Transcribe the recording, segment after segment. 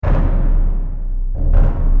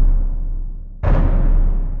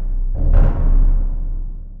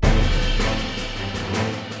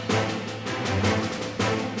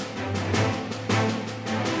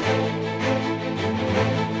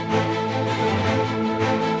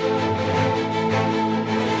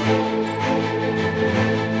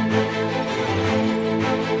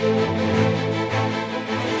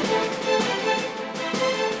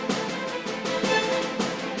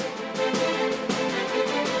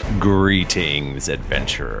Greetings,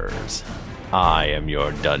 adventurers. I am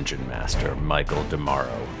your dungeon master, Michael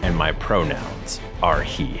DeMaro, and my pronouns are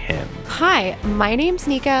he, him. Hi, my name's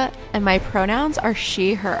Nika, and my pronouns are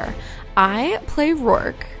she, her. I play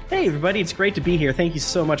Rourke. Hey everybody, it's great to be here. Thank you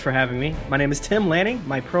so much for having me. My name is Tim Lanning,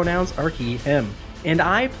 my pronouns are he, him. And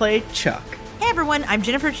I play Chuck. Hey everyone, I'm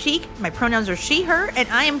Jennifer Cheek, my pronouns are she, her, and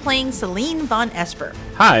I am playing Celine Von Esper.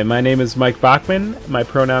 Hi, my name is Mike Bachman, my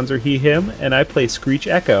pronouns are he, him, and I play Screech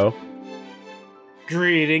Echo.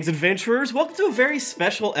 Greetings, adventurers. Welcome to a very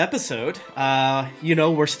special episode.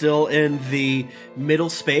 We're still in the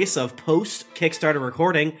middle space of post-Kickstarter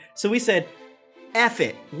recording, so we said, F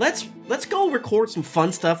it. Let's go record some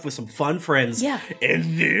fun stuff with some fun friends. Yeah.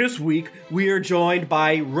 And this week, we are joined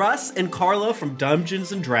by Russ and Carla from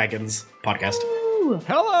Dungeons & Dragons podcast.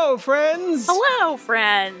 Hello, friends! Hello,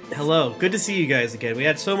 friends! Hello. Good to see you guys again. We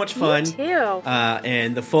had so much fun. Me too.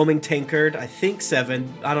 And the Foaming Tankard, I think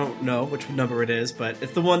 7. I don't know which number it is, but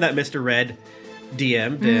it's the one that Mr. Red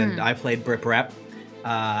DM'd, and I played Brip Rap.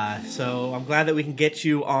 So I'm glad that we can get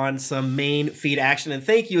you on some main feed action, and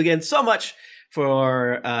thank you again so much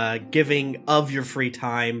for giving of your free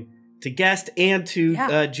time to guest and to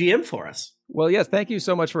GM for us. Well, yes, thank you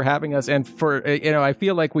so much for having us. And for, I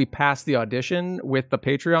feel like we passed the audition with the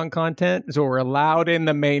Patreon content, so we're allowed in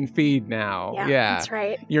the main feed now. Yeah, that's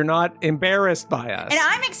right. You're not embarrassed by us. And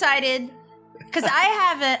I'm excited because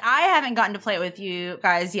I haven't gotten to play it with you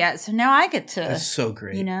guys yet, so now I get to. That's so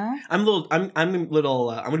great. You know, I'm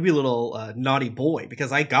gonna be a little naughty boy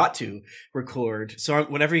because I got to record. So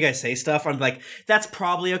whenever you guys say stuff, I'm like, that's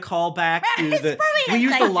probably a callback to the. We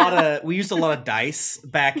used a lot of dice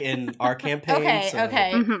back in our campaign.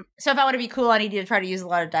 Okay. Mm-hmm. So if I want to be cool, I need to try to use a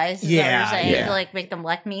lot of dice. Is that what you're saying? To like make them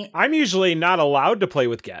like me. I'm usually not allowed to play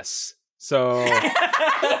with guests, so.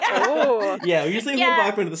 Yeah, we usually hold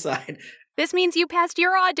Bachman to the side. This means you passed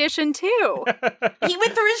your audition, too. He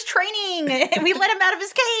went through his training. We let him out of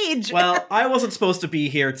his cage. Well, I wasn't supposed to be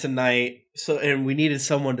here tonight, and we needed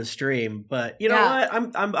someone to stream. But you know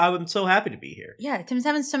what? I'm so happy to be here. Yeah, Tim's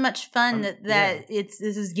having so much fun that this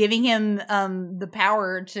is giving him the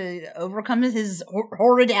power to overcome his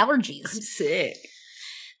horrid allergies. I'm sick.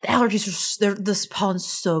 The allergies this pollen's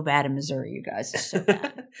so bad in Missouri, you guys. It's so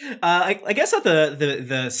bad. I guess at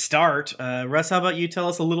the start, Russ, how about you tell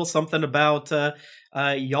us a little something about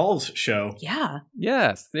y'all's show? Yeah.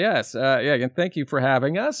 Yes. Again, thank you for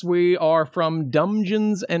having us. We are from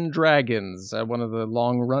Dungeons and Dragons, one of the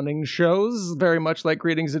long-running shows, very much like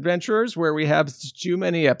Greetings, Adventurers, where we have too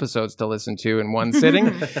many episodes to listen to in one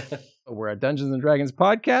sitting. We're a Dungeons and Dragons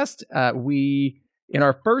podcast. In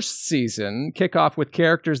our first season, kick off with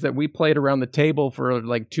characters that we played around the table for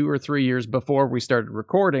like 2 or 3 years before we started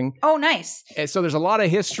recording. Oh, nice. And so there's a lot of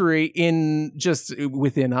history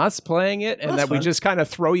within us playing it, and we just kind of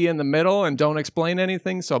throw you in the middle and don't explain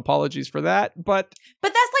anything, so apologies for that. But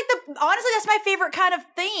that's honestly, that's my favorite kind of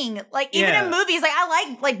thing. Like, even in movies, like,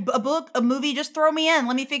 I like a book, a movie, just throw me in.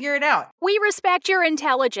 Let me figure it out. We respect your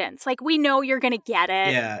intelligence. Like, we know you're going to get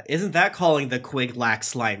it. Yeah. Isn't that calling the Quig lack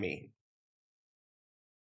slimy?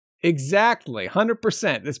 Exactly,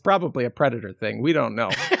 100%. It's probably a Predator thing. We don't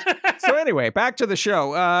know. So anyway, back to the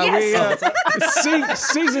show.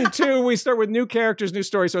 Season 2, we start with new characters, new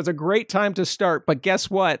stories, so it's a great time to start. But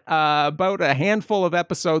guess what? About a handful of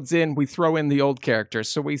episodes in, we throw in the old characters.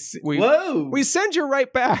 So we send you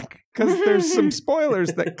right back because there's some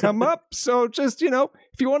spoilers that come up. So just,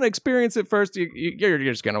 if you want to experience it first, you're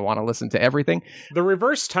just going to want to listen to everything. The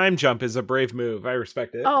reverse time jump is a brave move. I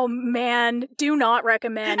respect it. Oh, man. Do not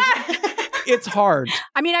recommend. It's hard.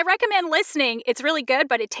 I mean, I recommend listening. It's really good,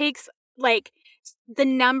 but it takes, like, the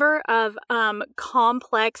number of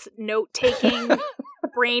complex note-taking,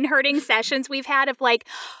 brain-hurting sessions we've had of, like,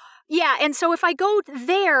 and so if I go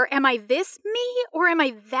there, am I this me or am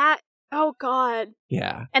I that? Oh, God.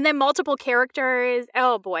 Yeah. And then multiple characters.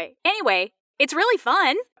 Oh, boy. Anyway, it's really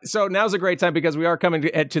fun. So now's a great time because we are coming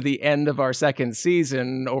to the end of our second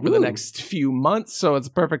season over the next few months. So it's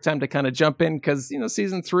a perfect time to kind of jump in because,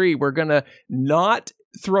 season 3, we're going to not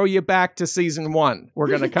throw you back to season 1. We're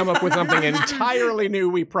going to come up with something entirely new,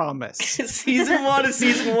 we promise. Season 1 is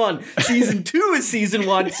season 1. Season 2 is season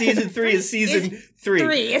 1. Season 3 is season 3.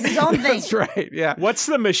 It's its own thing. That's right, yeah. What's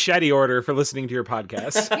the machete order for listening to your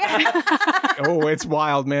podcast? Oh, it's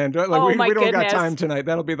wild, man. We don't got time tonight.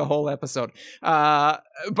 That'll be the whole episode.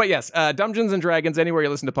 But yes, Dungeons and Dragons, anywhere you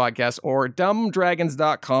listen to podcasts, or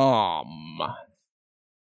dumbdragons.com.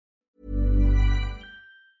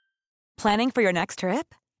 Planning for your next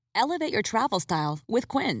trip? Elevate your travel style with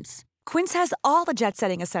Quince. Quince has all the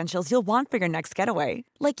jet-setting essentials you'll want for your next getaway,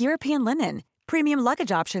 like European linen, premium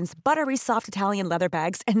luggage options, buttery soft Italian leather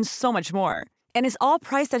bags, and so much more. And is all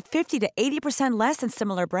priced at 50 to 80% less than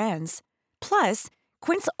similar brands. Plus,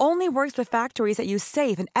 Quince only works with factories that use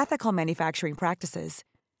safe and ethical manufacturing practices.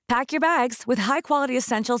 Pack your bags with high-quality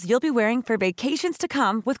essentials you'll be wearing for vacations to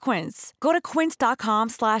come with Quince. Go to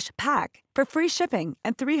quince.com/pack for free shipping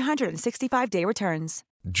and 365-day returns.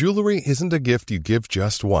 Jewelry isn't a gift you give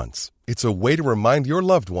just once. It's a way to remind your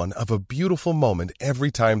loved one of a beautiful moment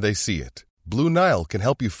every time they see it. Blue Nile can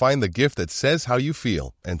help you find the gift that says how you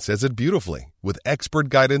feel and says it beautifully, with expert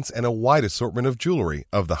guidance and a wide assortment of jewelry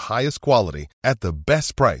of the highest quality at the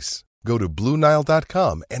best price. Go to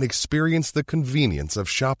BlueNile.com and experience the convenience of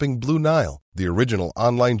shopping Blue Nile, the original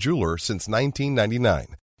online jeweler since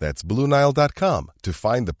 1999. That's BlueNile.com to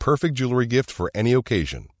find the perfect jewelry gift for any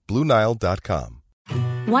occasion. BlueNile.com.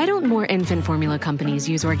 Why don't more infant formula companies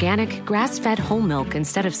use organic, grass-fed whole milk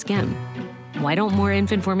instead of skim? Why don't more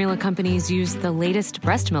infant formula companies use the latest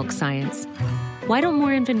breast milk science? Why don't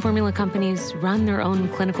more infant formula companies run their own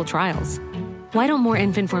clinical trials? Why don't more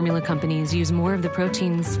infant formula companies use more of the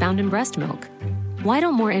proteins found in breast milk? Why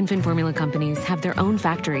don't more infant formula companies have their own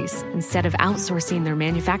factories instead of outsourcing their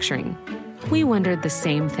manufacturing? We wondered the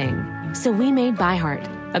same thing. So we made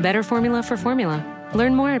ByHeart, a better formula for formula.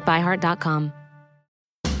 Learn more at byheart.com.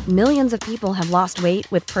 Millions of people have lost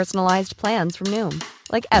weight with personalized plans from Noom.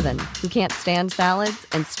 Like Evan, who can't stand salads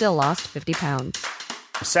and still lost 50 pounds.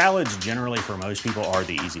 Salads generally for most people are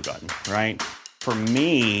the easy button, right? For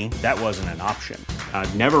me, that wasn't an option.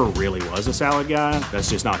 I never really was a salad guy. That's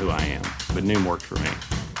just not who I am. But Noom worked for me.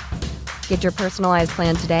 Get your personalized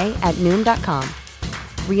plan today at Noom.com.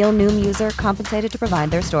 Real Noom user compensated to provide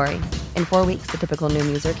their story. In 4 weeks, the typical Noom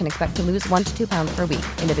user can expect to lose 1 to 2 pounds per week.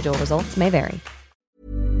 Individual results may vary.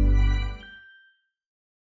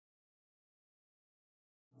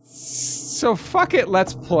 So fuck it,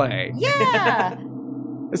 let's play. Yeah.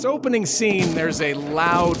 This opening scene, there's a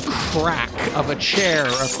loud crack of a chair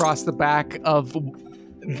across the back of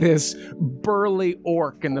this burly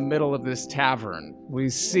orc in the middle of this tavern. We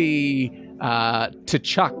see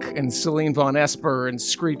T'Chuk and Celine Von Esper and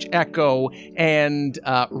Screech Echo and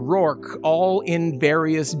Rourke all in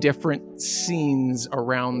various different scenes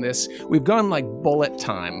around this. We've gone like bullet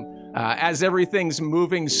time. As everything's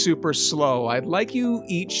moving super slow, I'd like you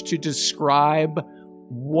each to describe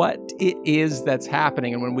what it is that's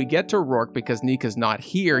happening. And when we get to Rourke, because Nika's not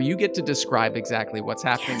here, you get to describe exactly what's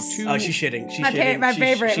happening to... Oh, she's shitting. She's my shitting. My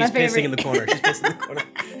favorite. She's pissing in the corner. She's pissing in the corner.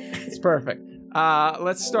 It's perfect.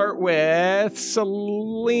 Let's start with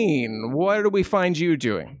Celine. What do we find you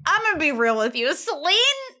doing? I'm going to be real with you. Celine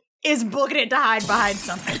is booking it to hide behind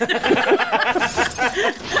something.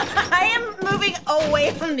 I am moving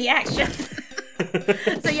away from the action.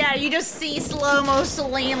 So yeah, you just see slow-mo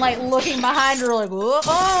Celine like looking behind her like,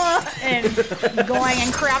 whoa, and going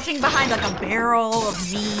and crouching behind like a barrel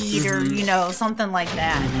of meat or, you know, something like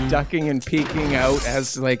that. Ducking and peeking out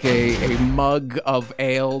as like a mug of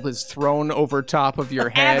ale is thrown over top of your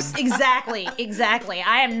head. Exactly.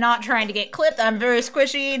 I am not trying to get clipped. I'm very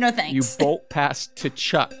squishy. No thanks. You bolt past to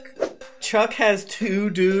Chuck. Chuck has two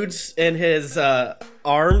dudes in his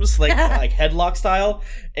arms, like headlock style,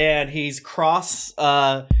 and he's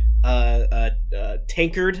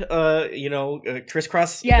tankard,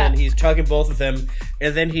 crisscross. Yeah. And he's chugging both of them,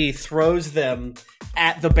 and then he throws them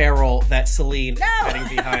at the barrel that Celine is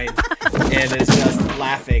hiding behind, and is just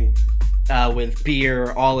laughing with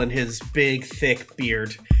beer all in his big, thick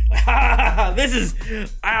beard. This is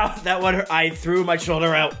that one. I threw my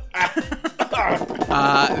shoulder out.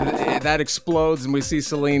 That explodes, and we see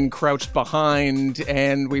Celine crouched behind,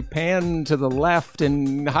 and we pan to the left,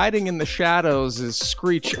 and hiding in the shadows is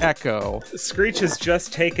Screech Echo. Screech has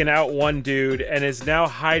just taken out one dude and is now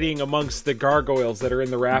hiding amongst the gargoyles that are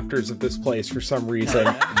in the rafters of this place for some reason.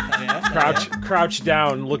 Crouched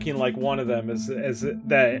down, looking like one of them as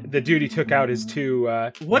the dude he took out is two.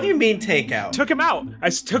 What do you mean take out? Took him out. I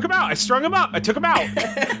took him out. I strung him up. I took him out.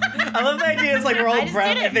 I love the idea. It's like we're all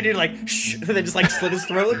brown, and then you like shh, and then just like slit his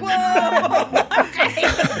throat. Like whoa.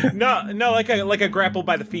 Okay. No, like a grapple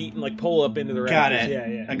by the feet and like pull up into the rafters. Got it.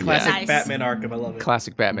 Yeah. A classic Nice. Batman Arkham. I love it.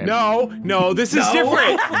 Classic Batman. No, this is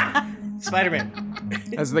different.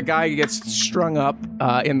 Spider-Man. As the guy gets strung up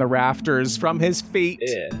in the rafters from his feet,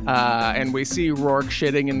 and we see Rourke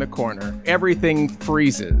shitting in the corner. Everything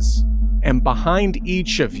freezes, and behind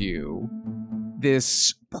each of you,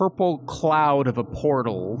 this purple cloud of a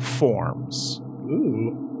portal forms.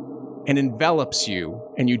 Ooh. And envelops you,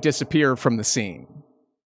 and you disappear from the scene.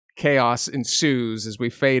 Chaos ensues as we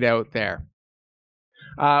fade out there.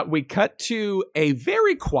 We cut to a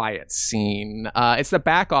very quiet scene. It's the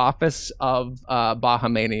back office of Baja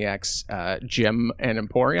Maniac's gym and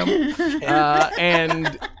emporium.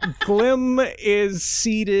 And Glim is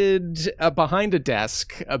seated behind a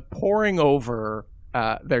desk, poring over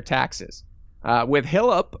their taxes. With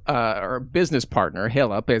Hillip, our business partner,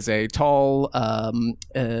 Hillip is a tall,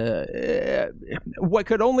 what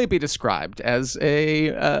could only be described as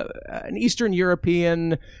an Eastern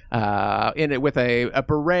European with a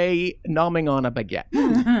beret nomming on a baguette.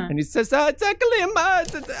 And he says, Glim,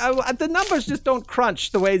 the numbers just don't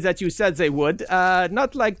crunch the way that you said they would.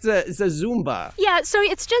 Not like the Zumba. Yeah, so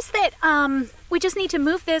it's just that we just need to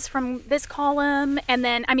move this from this column. And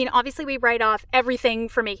then, I mean, obviously we write off everything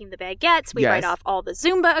for making the baguettes. We write off all the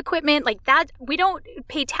Zumba equipment. Like that, we don't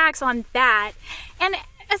pay tax on that. And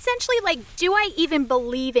essentially, like, do I even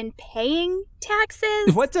believe in paying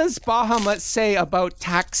taxes? What does Bahamut say about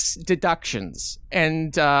tax deductions?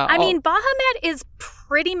 And I mean, Bahamut is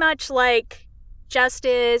pretty much like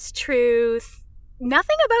justice, truth,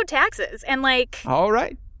 nothing about taxes. And like, all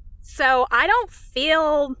right. So I don't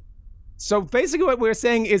feel... So basically what we're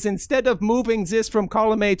saying is instead of moving this from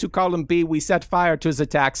column A to column B, we set fire to the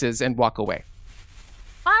taxes and walk away.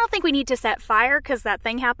 I don't think we need to set fire because that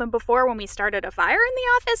thing happened before when we started a fire in the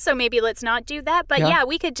office. So maybe let's not do that. But yeah,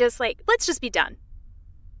 we could just let's just be done.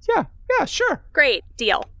 Yeah, sure. Great,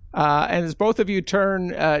 deal. And as both of you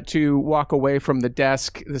turn to walk away from the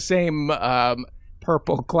desk, the same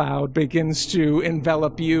purple cloud begins to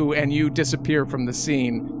envelop you and you disappear from the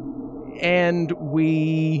scene. And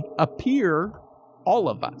we appear, all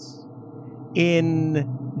of us, in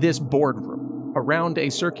this boardroom around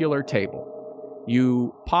a circular table.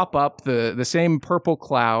 You pop up, the same purple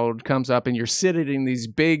cloud comes up, and you're sitting in these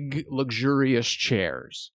big, luxurious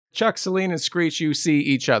chairs. Chuck, Celine, and Screech, you see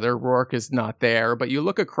each other. Rourke is not there, but you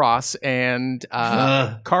look across, and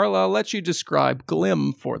Carla, I'll let you describe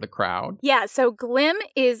Glim for the crowd. Yeah, so Glim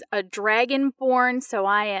is a dragonborn, so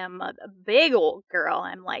I am a big old girl.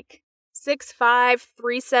 I'm like 6'5",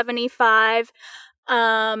 375,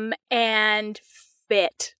 and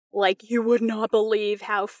fit. Like, you would not believe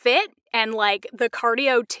how fit. And, like, the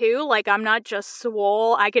cardio, too. Like, I'm not just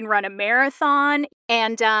swole. I can run a marathon.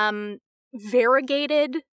 And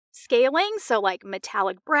variegated scaling. So, like,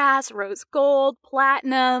 metallic brass, rose gold,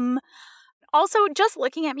 platinum. Also, just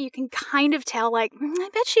looking at me, you can kind of tell, like, I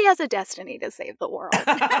bet she has a destiny to save the world.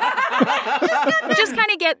 Just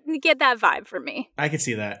kind of get that vibe from me. I can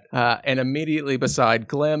see that. And immediately beside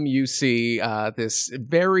Glim, you see this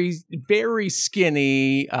very, very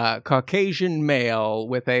skinny Caucasian male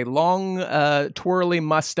with a long, twirly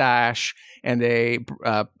mustache and a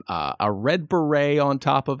red beret on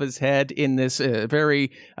top of his head in this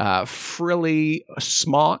very frilly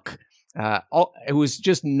smock. It was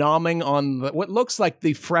just nomming on what looks like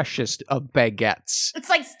the freshest of baguettes. It's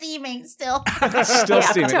like steaming still. Still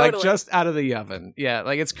steaming, totally. like just out of the oven. Yeah,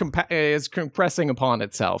 like it's compressing upon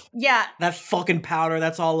itself. Yeah. That fucking powder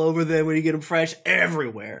that's all over them when you get them fresh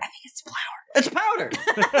everywhere. I think it's flour. It's powder.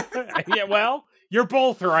 Yeah, well, you're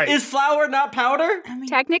both right. Is flour not powder? I mean,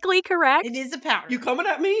 Technically correct. it is a powder. You coming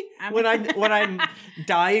at me when I'm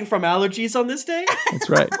dying from allergies on this day? That's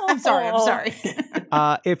right. I'm sorry.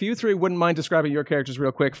 If you three wouldn't mind describing your characters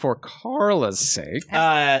real quick for Carla's sake.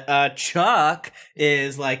 Chuck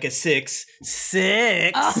is like a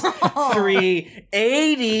 6'6",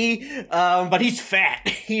 380, but he's fat.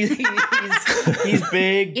 He's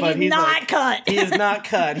big, but he's not like, cut. He is not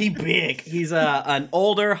cut. He's big. He's an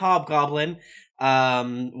older hobgoblin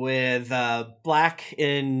with black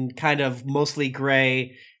and kind of mostly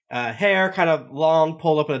gray hair, kind of long,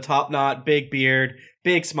 pulled up in a top knot, big beard,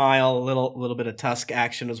 big smile, a little bit of tusk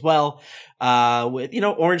action as well, with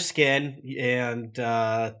orange skin, and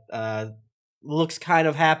looks kind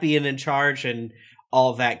of happy and in charge and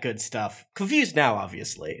all that good stuff. Confused now,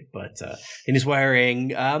 obviously, but and he's wearing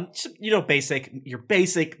your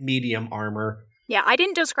basic medium armor. Yeah, I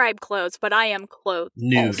didn't describe clothes, but I am clothed.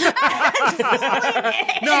 Nude. No,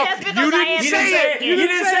 you didn't say it. You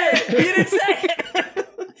didn't say it.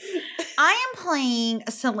 I am playing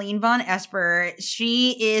Celine Von Esper.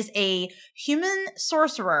 She is a human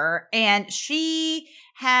sorcerer, and she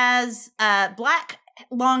has black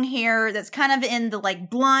long hair that's kind of in the like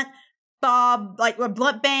blunt bob, like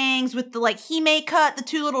blunt bangs with the like hime cut, the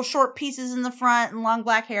two little short pieces in the front, and long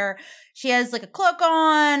black hair. She has like a cloak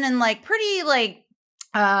on and like pretty like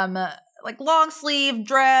like long sleeve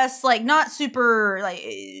dress, like not super like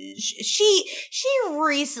she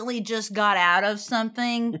recently just got out of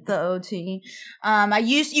something, the OT.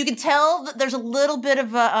 You could tell that there's a little bit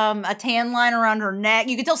of a tan line around her neck.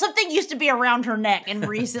 You could tell something used to be around her neck and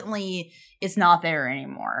recently it's not there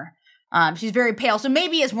anymore. She's very pale, so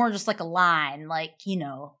maybe it's more just like a line, like, you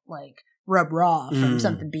know, like rub raw from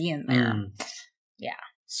something being there. Yeah.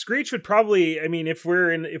 Screech would probably, I mean, if we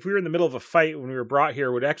were in the middle of a fight when we were brought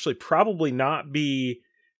here, would actually probably not be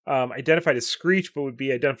identified as Screech, but would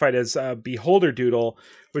be identified as Beholder Doodle,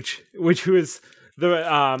 who is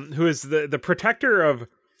the protector of,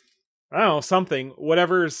 I don't know, something,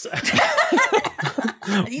 whatever's.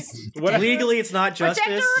 Legally, it's not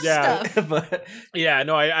justice. Yeah, stuff. But yeah,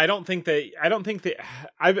 no, I don't think that.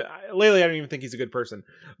 Lately, I don't even think he's a good person.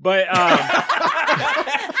 But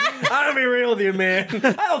I'll be real with you, man.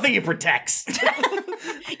 I don't think he protects. Yeah,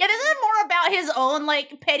 this is more about his own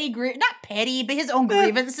like not petty, but his own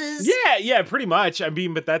grievances. Yeah, pretty much. I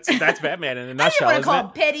mean, but that's Batman in a nutshell. I didn't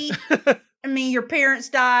want to call him petty. I mean, your parents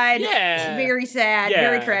died. Yeah, very sad,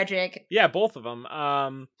 very tragic. Yeah, both of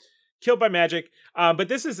them. Killed by magic. But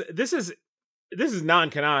this is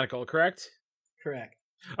non-canonical, correct? Correct.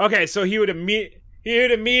 Okay, so he would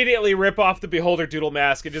immediately rip off the Beholder Doodle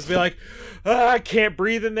mask and just be like, I can't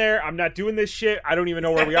breathe in there. I'm not doing this shit. I don't even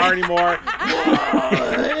know where we are anymore.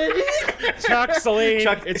 Chuck, Celine,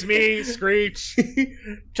 it's me, Screech.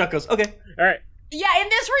 Chuck goes, okay. All right. Yeah, in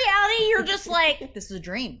this reality, you're just like, this is a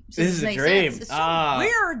dream. This is a dream. Sense. It's so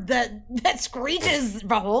weird that Screech is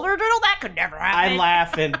Beholder Doodle. That could never happen. I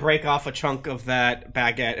laugh and break off a chunk of that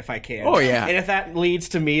baguette if I can. Oh, yeah. And if that leads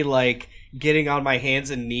to me, like, getting on my hands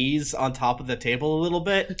and knees on top of the table a little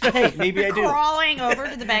bit, hey, maybe I do. Crawling over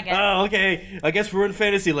to the baguette. Oh, okay. I guess we're in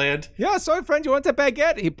Fantasyland. Yeah, sorry, friend, you want that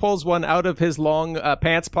baguette? He pulls one out of his long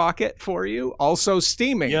pants pocket for you, also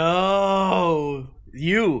steaming. Yo,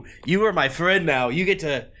 you are my friend now. You get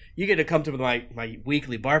to come to my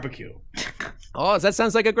weekly barbecue. Oh, that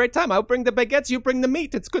sounds like a great time. I'll bring the baguettes, you bring the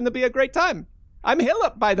meat. It's going to be a great time. I'm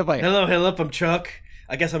Hillip, by the way. Hello, Hillip. I'm Chuck.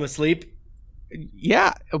 I guess I'm asleep.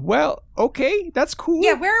 Yeah, well, okay, that's cool.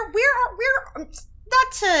 Yeah, we're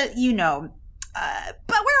not to, you know, but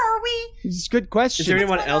where are we? It's a good question. Is there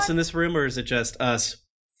anyone else in this room, or is it just us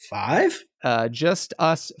 5? Just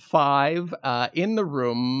us 5 in the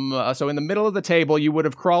room. So in the middle of the table, you would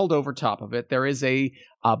have crawled over top of it. There is a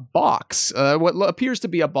box, what appears to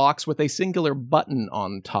be a box with a singular button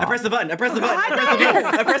on top. I press the button.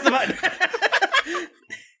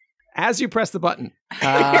 As you press the button,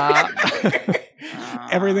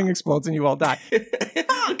 everything explodes and you all die.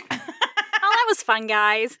 Oh, that was fun,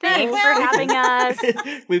 guys. Thanks for having us.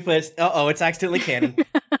 We pressed. It's accidentally canon.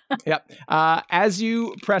 Yep. As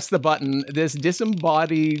you press the button, this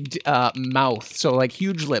disembodied mouth, so like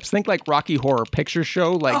huge lips, think like Rocky Horror Picture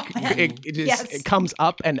Show, like it comes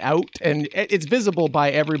up and out, and it's visible by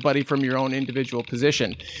everybody from your own individual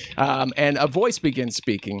position. And a voice begins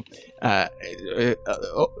speaking. Hey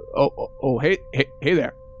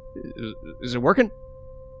there. Is it working?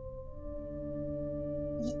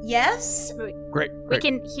 Yes. Great. We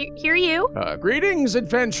can hear you. Greetings,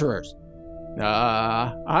 adventurers.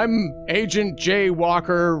 I'm Agent Jay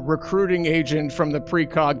Walker, recruiting agent from the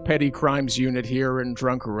Precog Petty Crimes Unit here in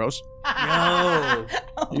Drunkeros. No.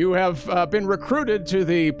 You have been recruited to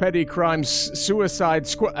the Petty Crimes Suicide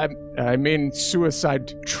Squad.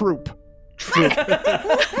 Suicide Troop.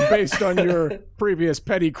 Based on your previous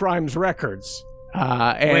petty crimes records.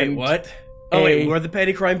 Wait, what? We're the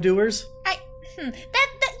petty crime doers? That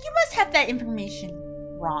you must have that information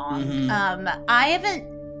wrong.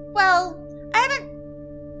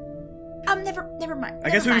 Never mind. I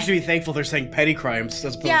guess we should be thankful they're saying petty crimes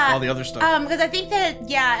as opposed to all the other stuff. Because I think that,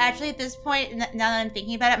 actually at this point, now that I'm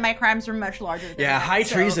thinking about it, my crimes are much larger than that. High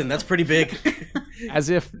treason, that's pretty big. As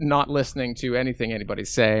if not listening to anything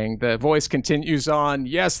anybody's saying, the voice continues on.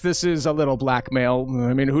 Yes, this is a little blackmail.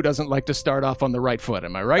 I mean, who doesn't like to start off on the right foot,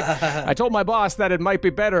 am I right? I told my boss that it might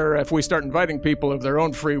be better if we start inviting people of their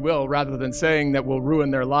own free will rather than saying that we'll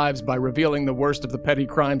ruin their lives by revealing the worst of the petty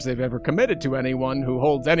crimes they've ever committed to anyone who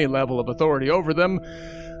holds any level of authority over them.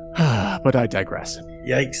 But I digress.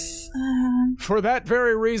 Yikes. For that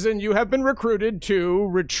very reason, you have been recruited to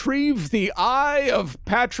retrieve the eye of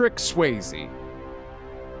Patrick Swayze,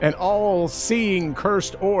 an all-seeing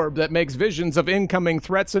cursed orb that makes visions of incoming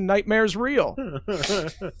threats and nightmares real.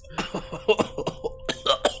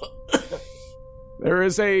 There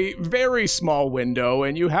is a very small window,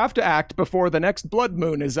 and you have to act before the next blood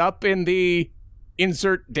moon is up in the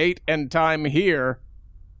insert date and time here.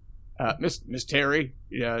 Miss Terry,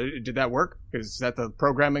 did that work? Is that the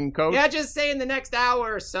programming code? Yeah, just say in the next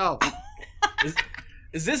hour or so.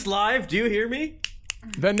 Is this live? Do you hear me?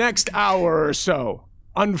 The next hour or so.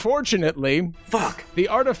 Unfortunately, the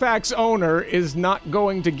artifact's owner is not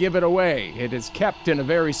going to give it away. It is kept in a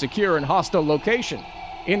very secure and hostile location.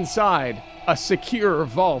 Inside, a secure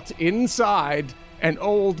vault. Inside, an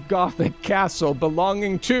old Gothic castle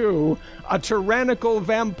belonging to a tyrannical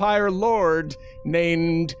vampire lord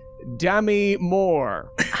named Dami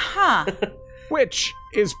Moore. Huh. Which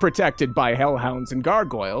is protected by hellhounds and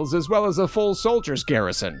gargoyles, as well as a full soldier's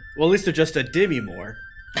garrison. Well, at least they're just a Demi Moore.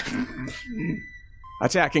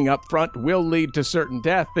 Attacking up front will lead to certain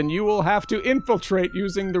death, and you will have to infiltrate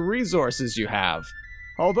using the resources you have.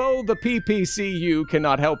 Although the PPCU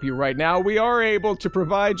cannot help you right now, we are able to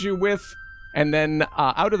provide you with... And then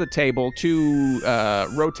out of the table, two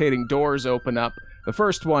rotating doors open up. The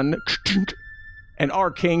first one, an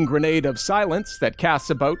arcane grenade of silence that casts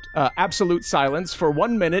about absolute silence for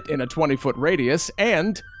 1 minute in a 20-foot radius,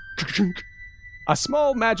 and... a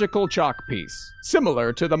small magical chalk piece,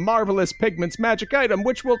 similar to the Marvelous Pigment's magic item,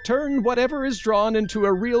 which will turn whatever is drawn into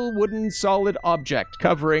a real wooden solid object,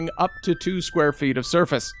 covering up to 2 square feet of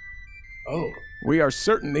surface. Oh. We are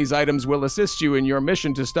certain these items will assist you in your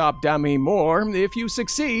mission to stop Dami Moore. If you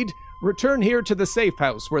succeed, return here to the safe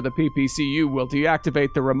house where the PPCU will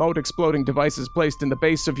deactivate the remote exploding devices placed in the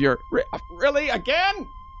base of your... Really? Again?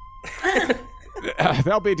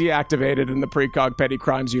 They'll be deactivated and the Precog Petty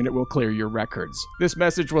Crimes Unit will clear your records. This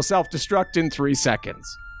message will self-destruct in 3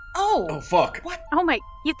 seconds. Oh, fuck. What? Oh my,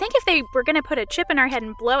 you'd think if they were gonna put a chip in our head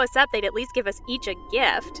and blow us up, they'd at least give us each a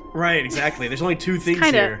gift. Right, exactly. There's only 2 things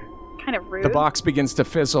here. Kind of rude. The box begins to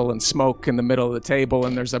fizzle and smoke in the middle of the table,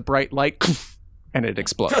 and there's a bright light, and it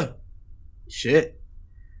explodes. Shit.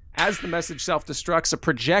 As the message self-destructs, a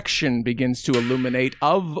projection begins to illuminate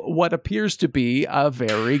of what appears to be a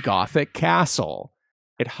very Gothic castle.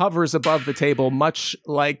 It hovers above the table, much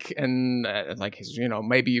like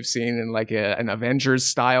maybe you've seen in like an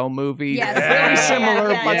Avengers-style movie. Yes. Very similar,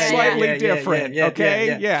 but slightly different.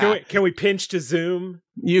 Yeah. Can we pinch to zoom?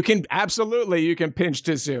 You can pinch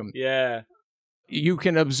to zoom. Yeah. You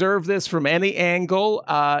can observe this from any angle.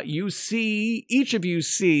 Each of you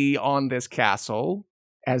see on this castle,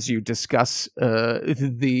 as you discuss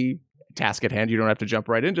the task at hand. You don't have to jump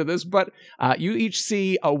right into this, but you each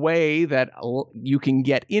see a way that you can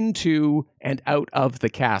get into and out of the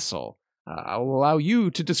castle. I'll allow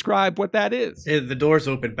you to describe what that is. The door's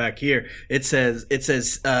open back here. It says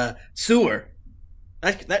sewer.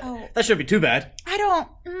 That shouldn't be too bad.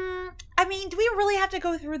 Do we really have to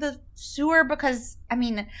go through the sewer? Because,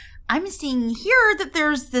 I'm seeing here that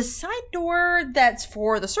there's this side door that's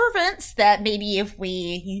for the servants that maybe if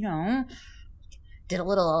we, did a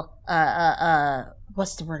little,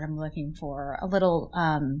 what's the word I'm looking for? A little,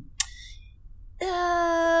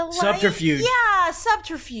 subterfuge. Yeah,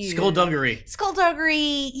 subterfuge. Skullduggery.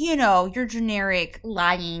 Your generic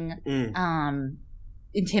lying,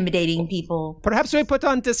 intimidating people. Perhaps we put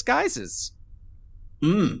on disguises.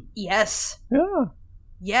 Yes. Yeah.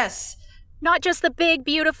 Yes. Not just the big,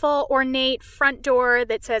 beautiful, ornate front door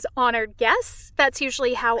that says honored guests. That's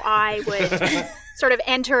usually how I would sort of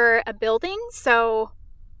enter a building. So,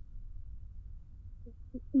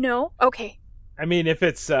 no? Okay. If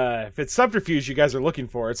it's subterfuge you guys are looking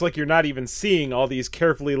for, it's like you're not even seeing all these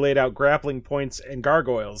carefully laid out grappling points and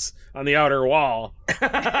gargoyles on the outer wall.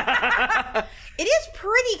 It is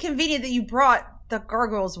pretty convenient that you brought the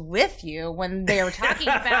gargoyles with you when they were talking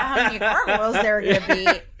about how many gargoyles there are going to be.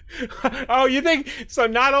 Oh, you think so?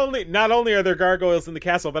 Not only are there gargoyles in the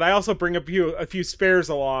castle, but I also bring a few spares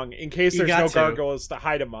along in case there's no gargoyles to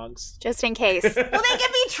hide amongst. Just in case. Well, they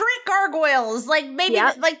can be trick gargoyles, like maybe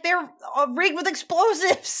like they're rigged with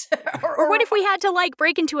explosives. or what if we had to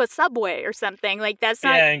break into a Subway or something? Like that's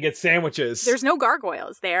not. Yeah, and get sandwiches. There's no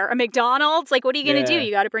gargoyles there. A McDonald's, what are you gonna do?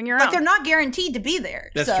 You got to bring your own. But they're not guaranteed to be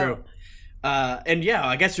there. That's true. And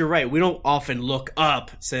I guess you're right. We don't often look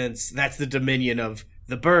up since that's the dominion of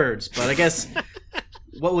the birds, but I guess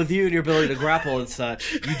what with you and your ability to grapple and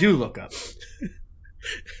such, you do look up.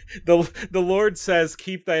 The Lord says,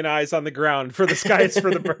 "Keep thine eyes on the ground, for the sky is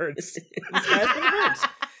for the birds." The sky is for the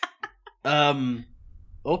birds.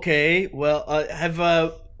 Okay. Well,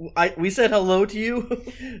 we said hello to you,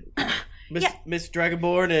 Miss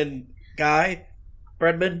Dragonborn and Guy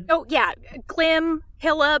Breadman? Oh yeah, Glim,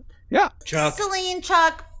 Hillip, Chuck, Celine,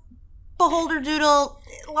 Chuck, Beholder Doodle.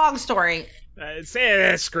 Long story.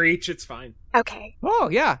 Say Screech, it's fine. Okay. Oh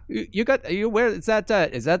yeah, is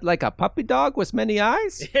that like a puppy dog with many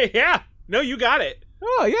eyes? Yeah. No, you got it.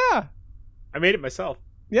 Oh yeah. I made it myself.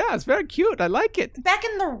 Yeah, it's very cute. I like it. Back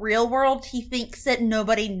in the real world, he thinks that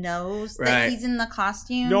nobody knows that he's in the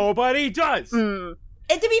costume. Nobody does. And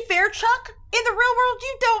And to be fair, Chuck, in the real world,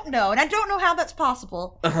 you don't know. And I don't know how that's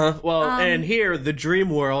possible. Well, and here, the dream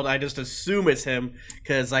world, I just assume it's him,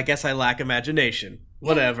 because I guess I lack imagination.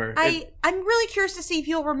 Whatever. I'm really curious to see if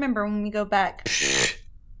you'll remember when we go back.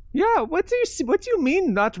 Yeah, what do you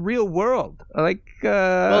mean, not real world? Well,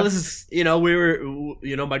 this is,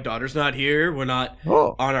 my daughter's not here. We're not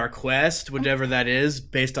on our quest, whatever that is,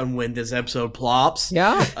 based on when this episode plops.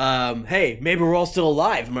 Yeah. Hey, maybe we're all still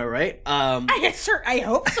alive, am I right? I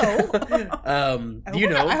hope so.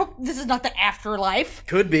 I hope this is not the afterlife.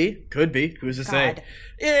 Could be. Who's to say?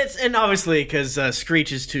 And obviously, because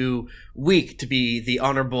Screech is too weak to be the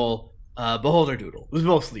honorable beholder doodle. It was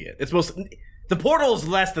mostly it. The portal is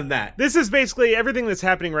less than that. This is basically everything that's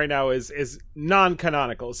happening right now is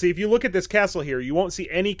non-canonical. See, if you look at this castle here, you won't see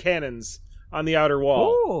any cannons on the outer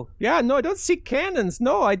wall. Oh, yeah, no, I don't see cannons.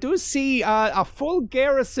 No, I do see a full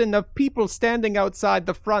garrison of people standing outside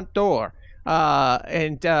the front door.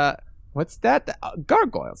 And what's that?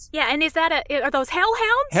 Gargoyles. Yeah, and are those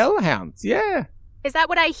hellhounds? Hellhounds, yeah. Is that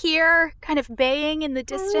what I hear kind of baying in the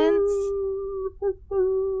distance?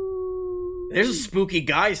 There's a spooky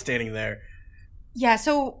guy standing there. Yeah,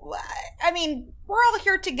 so, I mean, we're all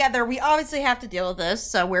here together. We obviously have to deal with this,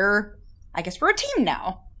 so I guess we're a team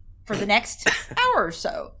now for the next hour or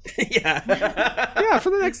so. Yeah. Yeah, for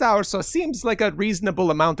the next hour or so. Seems like a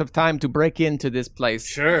reasonable amount of time to break into this place.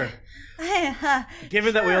 Sure.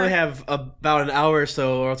 Given that we only have about an hour or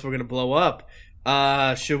so, or else we're going to blow up,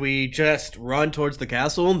 should we just run towards the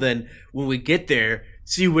castle, and then when we get there,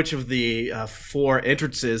 see which of the 4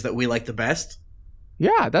 entrances that we like the best?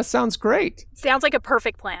 Yeah, that sounds great. Sounds like a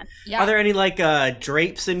perfect plan. Yeah. Are there any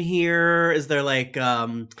drapes in here? Is there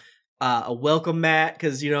a welcome mat?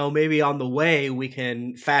 Because maybe on the way we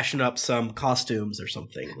can fashion up some costumes or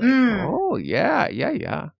something. Oh yeah.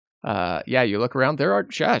 Yeah, you look around. There are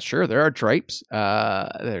drapes. There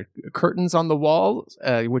are curtains on the wall,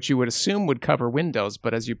 which you would assume would cover windows,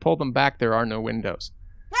 but as you pull them back, there are no windows.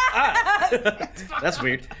 That's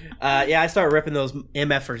weird. I start ripping those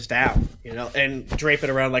MFers down, and drape it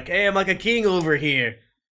around like, hey, I'm like a king over here.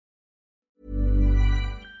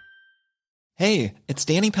 Hey, it's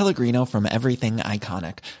Danny Pellegrino from Everything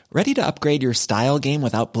Iconic. Ready to upgrade your style game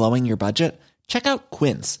without blowing your budget? Check out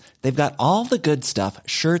Quince. They've got all the good stuff,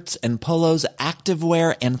 shirts and polos,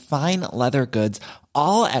 activewear, and fine leather goods,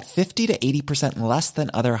 all at 50 to 80% less than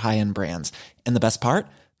other high-end brands. And the best part?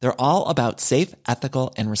 They're all about safe,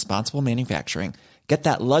 ethical, and responsible manufacturing. Get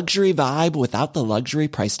that luxury vibe without the luxury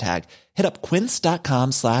price tag. Hit up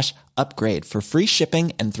quince.com/upgrade for free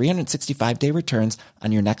shipping and 365-day returns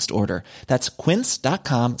on your next order. That's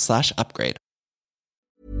quince.com/upgrade.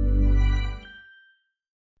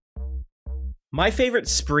 My favorite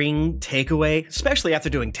spring takeaway, especially after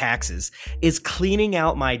doing taxes, is cleaning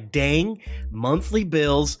out my dang monthly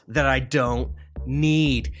bills that I don't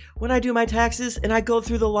need. When I do my taxes and I go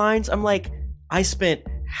through the lines, I'm like, I spent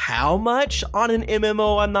how much on an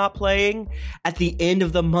MMO I'm not playing? At the end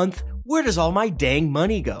of the month, where does all my dang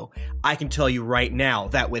money go? I can tell you right now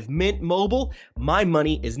that with Mint Mobile, my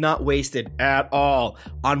money is not wasted at all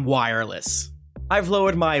on wireless. I've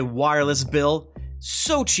lowered my wireless bill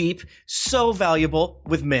so cheap, so valuable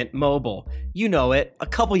with Mint Mobile. You know it. A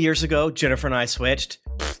couple years ago, Jennifer and I switched.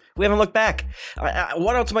 We haven't looked back.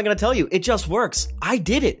 What else am I going to tell you? It just works. I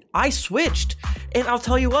did it. I switched. And I'll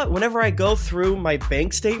tell you what, whenever I go through my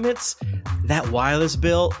bank statements, that wireless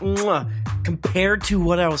bill, compared to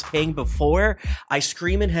what I was paying before, I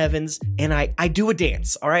scream in heavens and I do a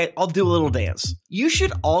dance, all right? I'll do a little dance. You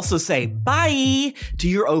should also say bye to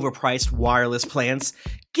your overpriced wireless plans.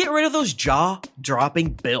 Get rid of those jaw-dropping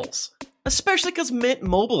bills, especially because Mint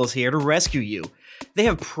Mobile is here to rescue you. They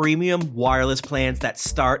have premium wireless plans that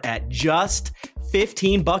start at just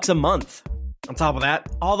 $15 a month. On top of that,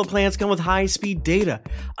 all the plans come with high-speed data,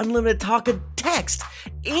 unlimited talk and text,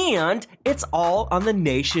 and it's all on the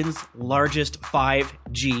nation's largest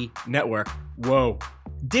 5G network. Whoa.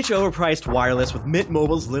 Ditch overpriced wireless with Mint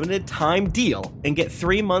Mobile's limited time deal and get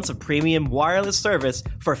 3 months of premium wireless service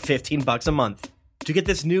for $15 a month. To get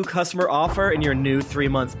this new customer offer and your new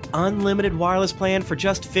 3-month unlimited wireless plan for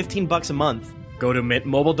just $15 a month, go to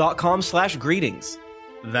mintmobile.com/greetings.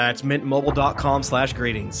 That's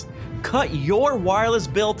mintmobile.com/greetings. Cut your wireless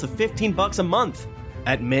bill to $15 a month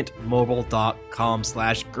at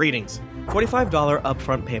mintmobile.com/greetings. $45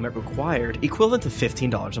 upfront payment required, equivalent to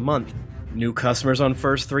 $15 a month. New customers on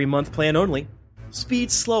first 3-month plan only.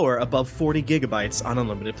 Speed slower above 40 gigabytes on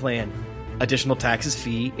unlimited plan. Additional taxes,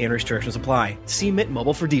 fee, and restrictions apply. See Mint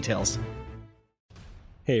Mobile for details.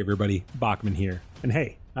 Hey everybody, Bachman here. And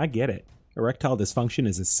hey, I get it. Erectile dysfunction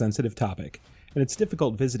is a sensitive topic. And it's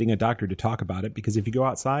difficult visiting a doctor to talk about it because if you go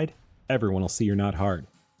outside, everyone will see you're not hard.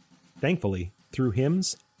 Thankfully, through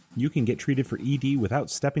HIMS, you can get treated for ED without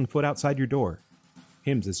stepping foot outside your door.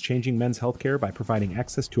 HIMS is changing men's healthcare by providing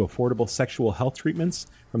access to affordable sexual health treatments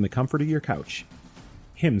from the comfort of your couch.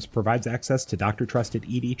 HIMS provides access to doctor-trusted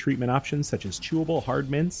ED treatment options such as chewable hard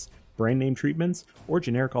mints, brand name treatments, or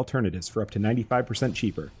generic alternatives for up to 95%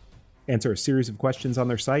 cheaper. Answer a series of questions on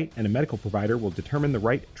their site, and a medical provider will determine the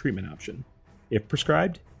right treatment option. If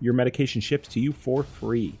prescribed, your medication ships to you for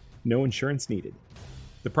free. No insurance needed.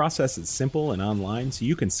 The process is simple and online, so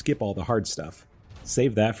you can skip all the hard stuff.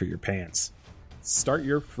 Save that for your pants. Start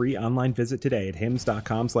your free online visit today at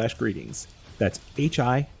hims.com/greetings. That's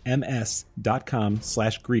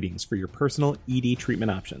HIMS.com/greetings for your personal ED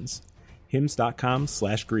treatment options.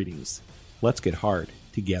 hims.com/greetings. Let's get hard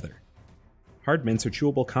together. Hard mints are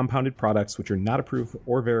chewable compounded products which are not approved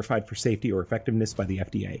or verified for safety or effectiveness by the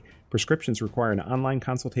FDA. Prescriptions require an online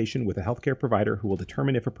consultation with a healthcare provider who will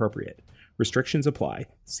determine if appropriate. Restrictions apply.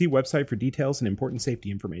 See website for details and important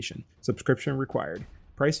safety information. Subscription required.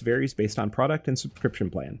 Price varies based on product and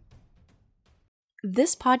subscription plan.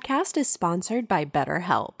 This podcast is sponsored by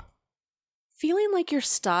BetterHelp. Feeling like you're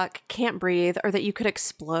stuck, can't breathe, or that you could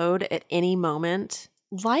explode at any moment?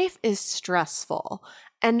 Life is stressful.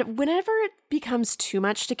 And whenever it becomes too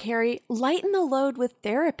much to carry, lighten the load with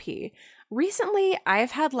therapy. Recently,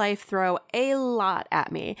 I've had life throw a lot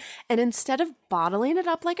at me, and instead of bottling it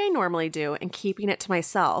up like I normally do and keeping it to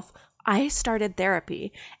myself, I started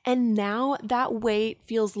therapy, and now that weight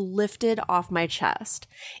feels lifted off my chest.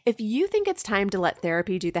 If you think it's time to let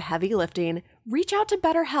therapy do the heavy lifting, reach out to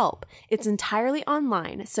BetterHelp. It's entirely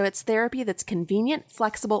online, so it's therapy that's convenient,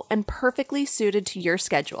 flexible, and perfectly suited to your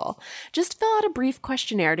schedule. Just fill out a brief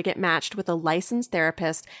questionnaire to get matched with a licensed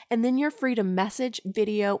therapist, and then you're free to message,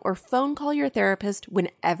 video, or phone call your therapist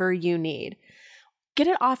whenever you need. Get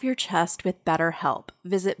it off your chest with BetterHelp.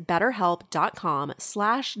 Visit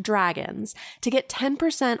betterhelp.com/dragons to get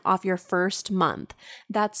 10% off your first month.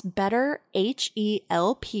 That's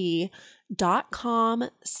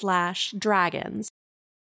betterhelp.com/dragons.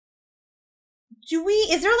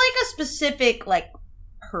 Is there like a specific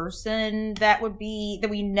person that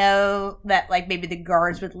we know that maybe the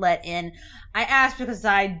guards would let in? I ask because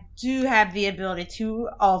I do have the ability to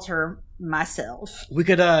alter myself. We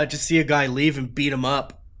could just see a guy leave and beat him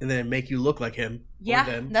up and then make you look like him.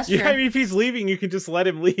 Yeah, that's true. Yeah, I mean, if he's leaving, you can just let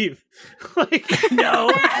him leave. No.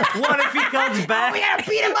 What if he comes back? We gotta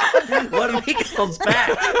beat him up. What if he comes back?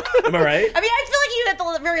 Am I right? I mean, I feel like you at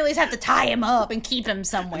the very least have to tie him up and keep him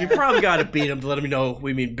somewhere. You probably got to beat him to let him know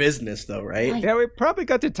we mean business, though, right? Yeah, we probably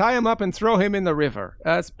got to tie him up and throw him in the river.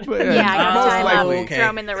 That's Yeah, I got most to tie him likely. up, throw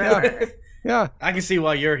him in the river. Yeah. I can see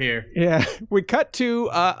why you're here. Yeah. We cut to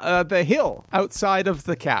the hill outside of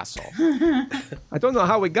the castle. I don't know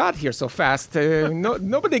how we got here so fast.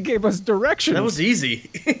 Nobody gave us directions. That was easy.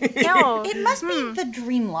 No. It must be the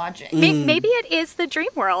dream logic. Maybe it is the dream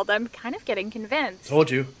world. I'm kind of getting convinced. Told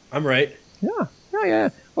you. I'm right. Yeah.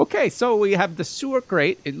 Okay, so we have the sewer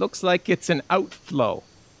grate. It looks like it's an outflow.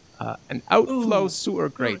 Sewer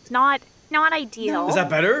grate. Not ideal. Is that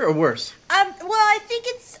better or worse? Well, I think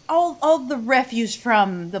it's all the refuse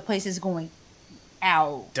from the places going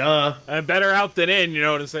out. Duh. Better out than in, you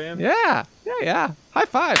know what I'm saying? Yeah. High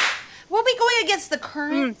five. We'll be going against the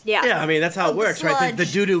current. Yeah, I mean, that's how it works, right? The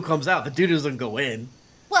sludge. doo-doo comes out. The doo-doo doesn't go in.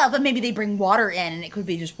 Well, but maybe they bring water in, and it could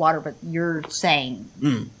be just water. But you're saying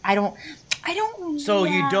I don't. So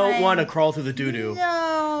you don't want to crawl through the doo-doo.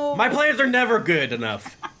 No. My plans are never good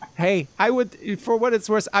enough. Hey, I would, for what it's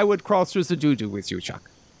worth, I would crawl through the doo-doo with you,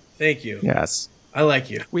 Chuck. Thank you. Yes. I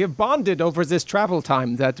like you. We have bonded over this travel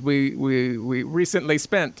time that we recently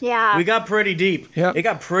spent. Yeah. We got pretty deep. Yeah. It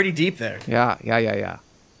got pretty deep there. Yeah.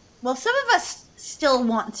 Well, some of us still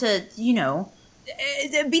want to,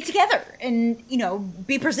 be together and,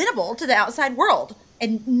 be presentable to the outside world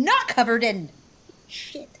and not covered in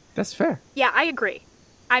shit. That's fair. Yeah, I agree.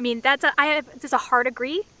 I mean, that's a hard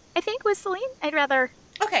agree, I think, with Celine. I'd rather...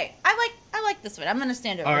 Okay, I like this one. I'm gonna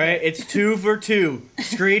stand over. All right, it's 2 for 2.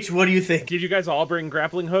 Screech, what do you think? Did you guys all bring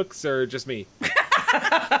grappling hooks or just me?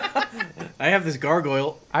 I have this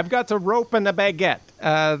gargoyle. I've got a rope and a baguette.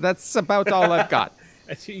 That's about all I've got.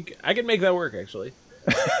 I can make that work, actually.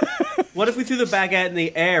 What if we threw the baguette in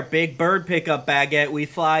the air? Big bird pickup baguette, we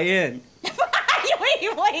fly in.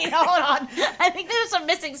 Wait, hold on. I think there's some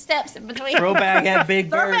missing steps in between. Throw baguette,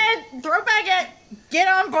 big bird. Throw baguette, get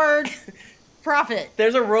on bird. Profit.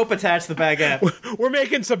 There's a rope attached to the baguette. We're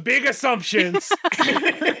making some big assumptions. Look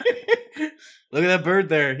at that bird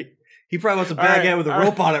there. He probably wants a baguette with a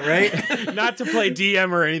rope on it, right? Not to play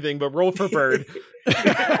DM or anything, but roll for bird.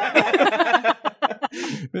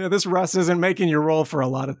 Yeah, this Russ isn't making you roll for a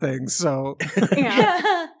lot of things, so.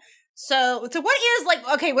 Yeah. So what is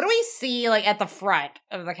what do we see at the front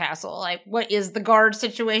of the castle? What is the guard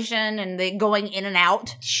situation and the going in and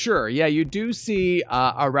out? Sure, yeah, you do see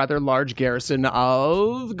a rather large garrison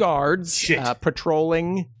of guards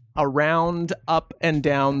patrolling around, up, and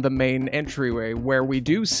down the main entryway, where we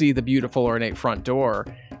do see the beautiful ornate front door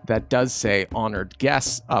that does say honored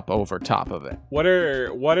guests up over top of it. What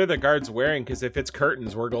are the guards wearing? Because if it's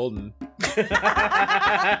curtains, we're golden.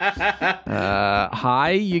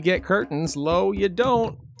 High, you get curtains. Low, you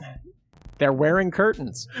don't. They're wearing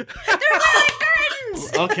curtains.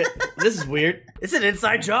 Okay, this is weird. It's an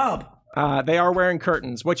inside job. They are wearing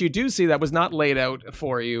curtains. What you do see that was not laid out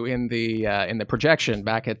for you in the projection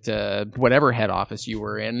back at whatever head office you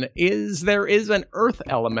were in is there is an earth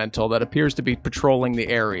elemental that appears to be patrolling the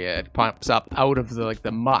area. It pops up out of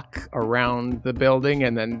the muck around the building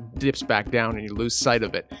and then dips back down, and you lose sight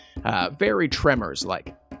of it. Very Tremors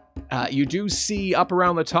like. You do see up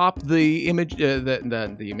around the top the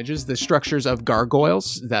structures of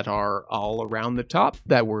gargoyles that are all around the top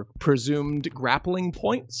that were presumed grappling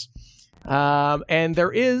points. And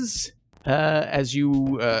there is, as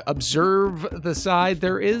you observe the side,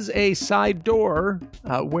 there is a side door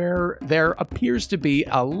where there appears to be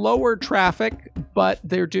a lower traffic, but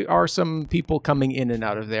there are some people coming in and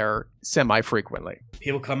out of there semi-frequently.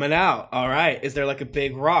 People coming out. All right. Is there a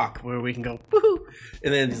big rock where we can go, woohoo?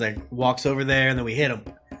 And then he's walks over there, and then we hit him.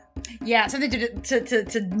 Yeah, something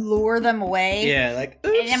to lure them away. Yeah, oops.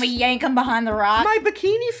 And then we yank them behind the rock. My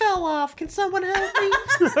bikini fell off. Can someone help me?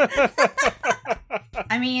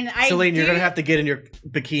 I mean, Celine, you're going to have to get in your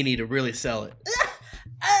bikini to really sell it.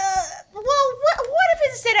 What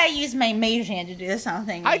if instead I use my mage hand to do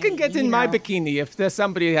something? I can get in my bikini if there's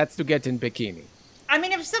somebody has to get in bikini. I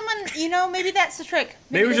mean, if someone, maybe that's the trick.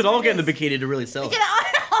 Maybe we should all get in the bikini to really sell it.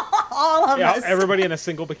 All of us. Everybody in a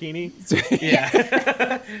single bikini.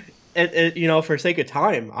 Yeah. And, for sake of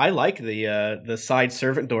time, I like the side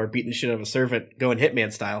servant door beating the shit out of a servant going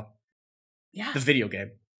Hitman style. Yeah. The video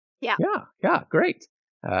game. Yeah. Yeah, great.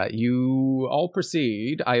 You all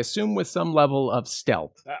proceed, I assume, with some level of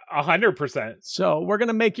stealth. 100%. So we're going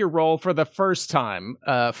to make your roll for the first time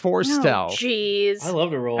for stealth. Jeez. I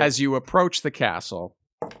love to roll. As you approach the castle.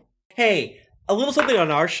 Hey, a little something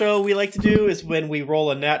on our show we like to do is when we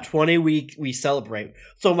roll a nat 20, we celebrate.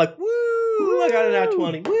 So I'm like, woo, I got a nat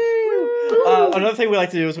 20, woo. Another thing we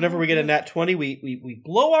like to do is whenever we get a nat 20, we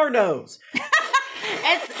blow our nose.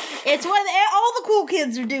 It's what all the cool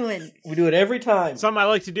kids are doing. We do it every time. Something I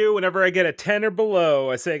like to do whenever I get a 10 or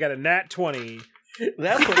below, I say I got a nat 20.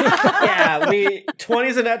 That's what, yeah, 20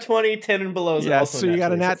 is a nat 20, 10 and below is also so you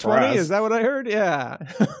got a nat 20? Is that what I heard? Yeah.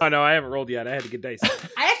 Oh, no, I haven't rolled yet. I had to get dice. I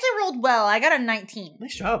actually rolled well. I got a 19.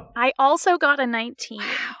 Nice job. I also got a 19. Wow.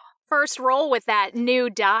 First roll with that new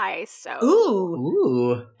die, so.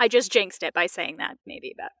 Ooh. I just jinxed it by saying that,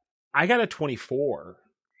 maybe, but. I got a 24.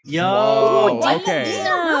 Yo. Whoa, okay.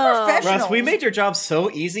 We're professionals. Russ, we made your job so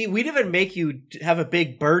easy. We didn't even make you have a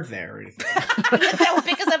big bird there or anything. That would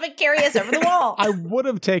pick us up and carry us over the wall. I would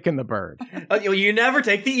have taken the bird. You never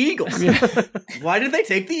take the eagles. Why did they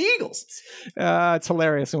take the eagles? It's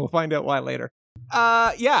hilarious, and we'll find out why later.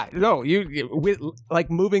 You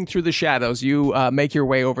moving through the shadows, you make your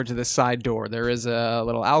way over to the side door. There is a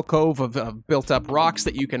little alcove of built-up rocks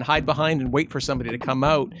that you can hide behind and wait for somebody to come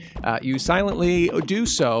out. You silently do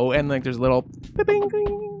so, and there's a little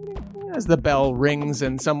as the bell rings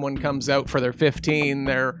and someone comes out for their 15.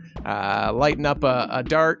 They're lighting up a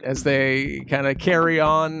dart as they kind of carry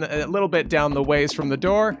on a little bit down the ways from the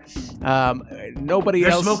door. Nobody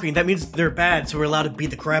else. They're smoking. That means they're bad, so we're allowed to beat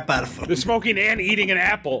the crap out of them. They're smoking and eating an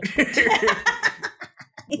apple.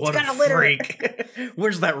 What a freak.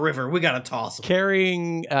 Where's that river? We gotta toss them.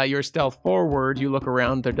 Carrying your stealth forward, you look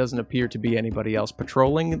around. There doesn't appear to be anybody else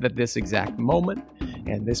patrolling at this exact moment.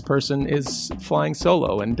 And this person is flying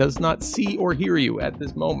solo and does not see or hear you at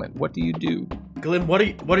this moment. What do you do? Glenn, what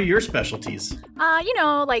are your specialties?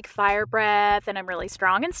 Like fire breath, and I'm really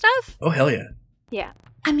strong and stuff. Oh, hell yeah. Yeah.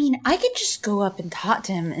 I mean, I could just go up and talk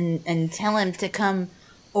to him and tell him to come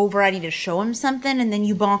over. I need to show him something, and then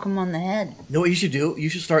you bonk him on the head. You know what you should do? You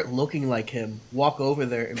should start looking like him. Walk over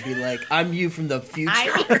there and be like, I'm you from the future.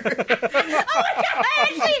 Oh my God,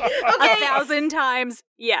 actually, okay. 1,000 times,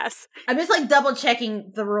 yes. I'm just double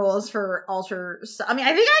checking the rules for alter. I mean,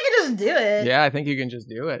 I think I can just do it. Yeah, I think you can just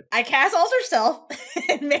do it. I cast alter stealth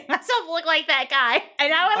and make myself look like that guy. And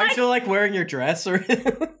now I'm Aren't you wearing your dress or? No,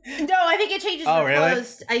 I think it changes the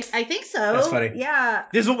clothes. I think so. That's funny. Yeah.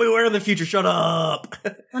 This is what we wear in the future. Shut up.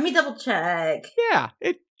 Let me double check. Yeah,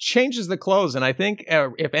 it changes the clothes, and I think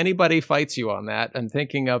if anybody fights you on that, and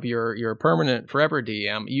thinking of your permanent forever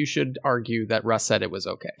DM, you should argue that Russ said it was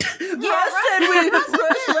okay. Russ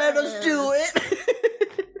let us do it.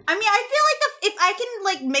 I mean, I feel like if I can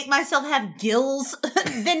like make myself have gills,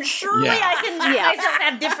 then surely I can make myself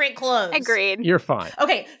have different clothes. Agreed. You're fine.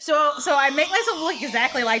 Okay, so I make myself look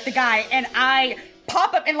exactly like the guy, and I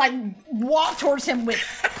pop up and like walk towards him with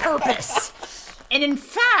purpose. And in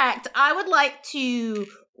fact, I would like to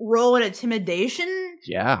roll an intimidation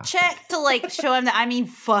check to like show him that I mean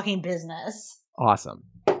fucking business. Awesome.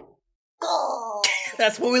 Oh.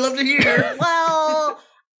 That's what we love to hear. Well,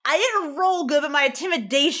 I didn't roll good, but my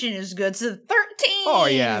intimidation is good, so 13. Oh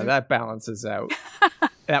yeah, that balances out.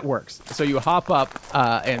 That works. So you hop up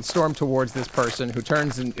and storm towards this person who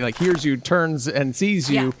turns and like hears you, turns and sees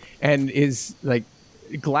you, and is like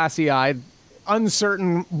glassy-eyed,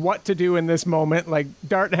 uncertain what to do in this moment, like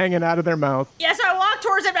dart hanging out of their mouth. Yeah, so I walk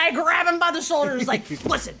towards him and I grab him by the shoulders like,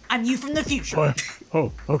 listen, I'm you from the future. Oh,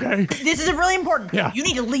 okay. This is really important. Yeah. You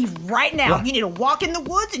need to leave right now. Yeah. You need to walk in the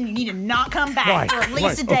woods and you need to not come back for at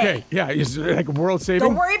least a day. Okay, yeah, is it like world saving?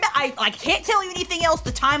 Don't worry about I can't tell you anything else.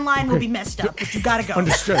 The timeline will be messed up, but you gotta go.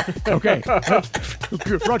 Understood. Okay.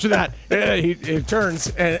 Roger that. He turns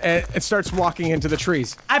and starts walking into the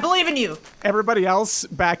trees. I believe in you. Everybody else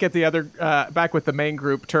back at the other, back with the main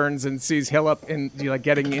group, turns and sees Hillip and like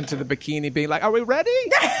getting into the bikini, being like, "Are we ready?"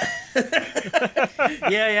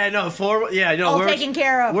 All taken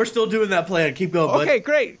care of. We're still doing that plan. Keep going, bud. Okay,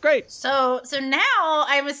 great. So now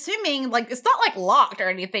I'm assuming like it's not like locked or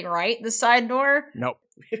anything, right? The side door. Nope.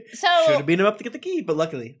 So should have beat him up to get the key, but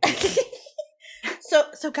luckily.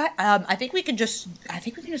 So guy, I think we can just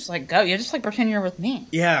like go. You just like pretend you're with me.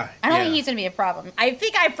 Yeah. I don't think he's gonna be a problem. I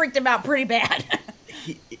think I freaked him out pretty bad.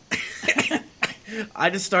 I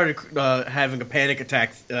just started having a panic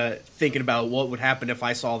attack thinking about what would happen if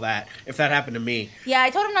that happened to me. Yeah, I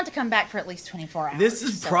told him not to come back for at least 24 hours. This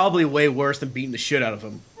is probably way worse than beating the shit out of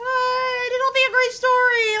him. What? It'll be a great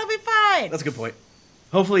story. It'll be fine. That's a good point.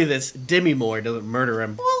 Hopefully this Demi Moore doesn't murder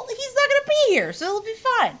him. Well, he's not gonna be here, so it'll be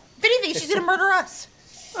fine. If anything, she's gonna murder us.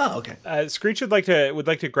 Oh, okay. Screech would like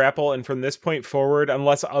to grapple, and from this point forward,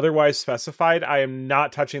 unless otherwise specified, I am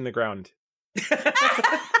not touching the ground.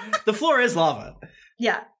 The floor is lava.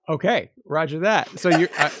 Yeah. Okay, roger that. So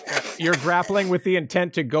you're grappling with the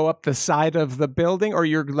intent to go up the side of the building, or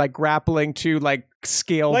you're like grappling to like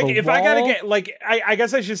scale the wall? Like if I gotta get like I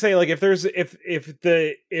guess I should say like if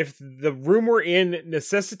the room we're in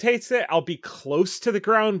necessitates it, I'll be close to the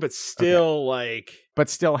ground, but still but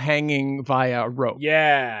still hanging via rope.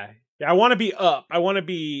 Yeah. I want to be up. I want to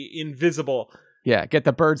be invisible. Yeah, get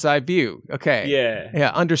the bird's eye view. Okay.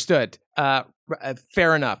 Yeah, understood.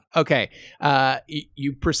 Fair enough. Okay.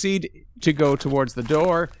 You proceed to go towards the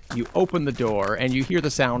door. You open the door, and you hear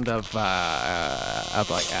the sound of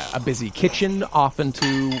like a busy kitchen off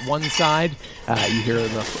into one side. You hear the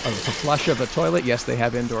flush of a toilet. Yes, they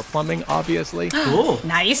have indoor plumbing, obviously. Cool.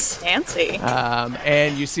 Nice. Fancy.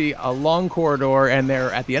 And you see a long corridor, and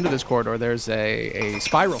there at the end of this corridor, there's a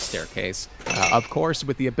spiral staircase, of course,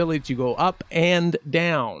 with the ability to go up and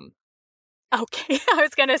down. Okay, I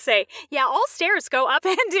was gonna say, yeah, all stairs go up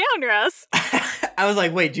and down, Russ. I was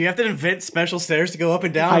like, wait, do you have to invent special stairs to go up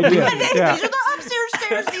and down? I did. Yeah. These are the upstairs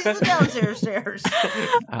stairs. These are the downstairs stairs.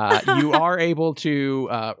 You are able to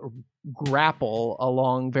grapple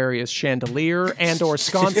along various chandelier and or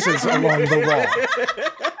sconces along the wall.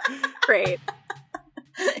 Great.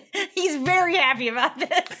 He's very happy about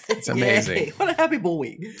this. It's amazing. Yay. What a happy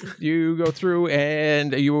boy. You go through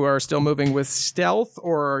and you are still moving with stealth,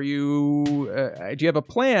 or are you do you have a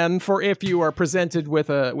plan for if you are presented with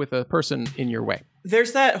a person in your way?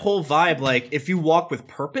 There's that whole vibe, like, if you walk with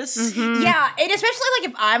purpose. Mm-hmm. Yeah, and especially,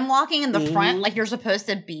 like, if I'm walking in the front, like, you're supposed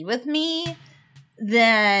to be with me,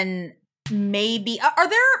 then maybe... Are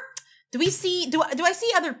there... Do I see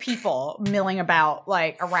other people milling about,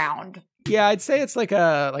 like, around? Yeah, I'd say it's like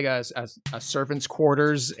a servant's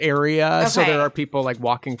quarters area. Okay. So there are people like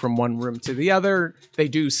walking from one room to the other. They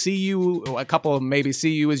do see you. A couple maybe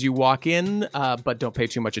see you as you walk in, but don't pay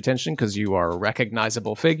too much attention because you are a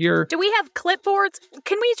recognizable figure. Do we have clipboards?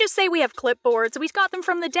 Can we just say we have clipboards? We got them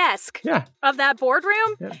from the desk of that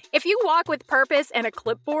boardroom. Yeah. If you walk with purpose and a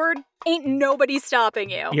clipboard, ain't nobody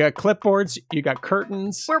stopping you. You got clipboards. You got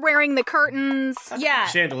curtains. We're wearing the curtains. Yeah.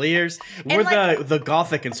 Chandeliers. We're the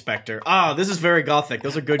Gothic inspector. Ah, this is very Gothic.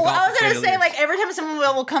 Those are good Gothic I was gonna chandeliers. say, like, every time someone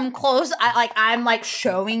will come close, I'm like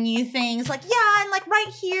showing you things. Like, yeah, and like right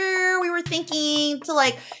here, we were thinking to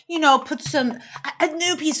like, put a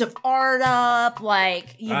new piece of art up.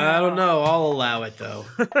 Like, I don't know. I'll allow it though.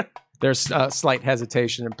 There's slight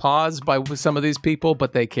hesitation and pause by some of these people,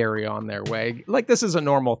 but they carry on their way. Like this is a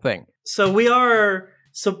normal thing. So we are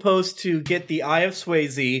supposed to get the Eye of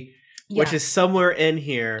Swayze, which is somewhere in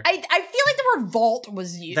here. I feel like the word vault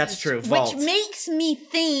was used. That's true, vault. Which makes me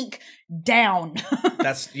think down.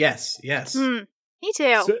 That's yes. Me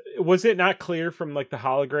too. So, was it not clear from like the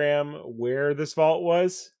hologram where this vault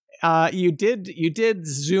was? You did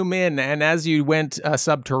zoom in, and as you went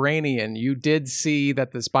subterranean, you did see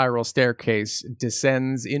that the spiral staircase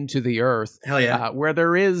descends into the earth. Hell yeah. Where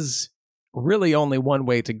there is really only one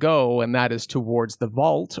way to go, and that is towards the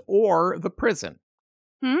vault or the prison.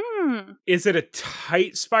 Is it a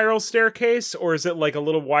tight spiral staircase, or is it like a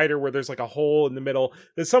little wider where there's like a hole in the middle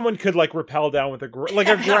that someone could like rappel down with a grappling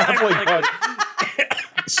hook?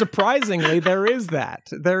 Surprisingly, there is that.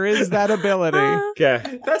 There is that ability.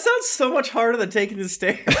 Okay. That sounds so much harder than taking the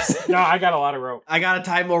stairs. No, I got a lot of rope. I gotta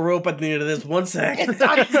tie more rope at the end of this. 1 sec. It's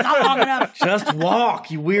not long enough. Just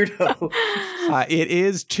walk, you weirdo. It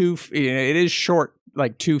is short,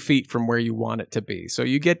 like 2 feet from where you want it to be. So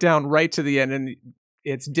you get down right to the end, and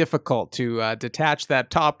it's difficult to detach that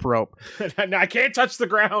top rope. I can't touch the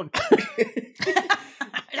ground.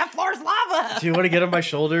 The floor's lava. Do you want to get on my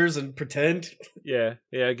shoulders and pretend? Yeah,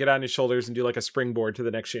 get on his shoulders and do like a springboard to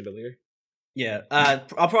the next chandelier. Yeah, I'll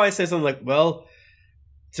probably say something like, well,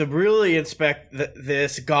 to really inspect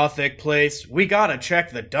this gothic place, we gotta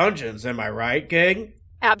check the dungeons, am I right, gang?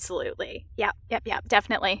 Absolutely. Yep,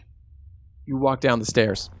 definitely. You walk down the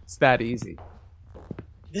stairs. It's that easy.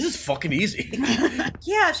 This is fucking easy.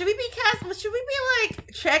 Yeah, should we be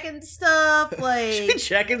like checking stuff? Like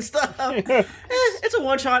checking stuff? It's a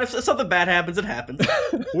one-shot. If something bad happens, it happens.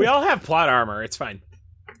 We all have plot armor. It's fine.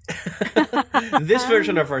 This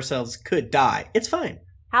version of ourselves could die. It's fine.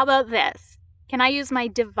 How about this? Can I use my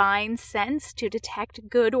divine sense to detect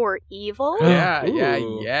good or evil?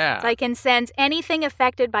 Yeah. So I can sense anything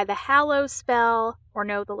affected by the Hallow spell, or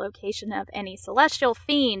know the location of any celestial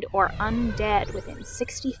fiend or undead within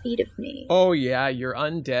 60 feet of me. Oh yeah, your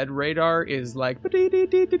undead radar is like...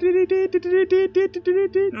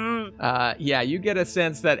 yeah, you get a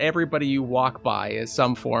sense that everybody you walk by is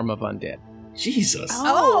some form of undead. Jesus.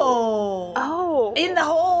 Oh. In the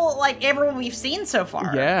whole, like, everyone we've seen so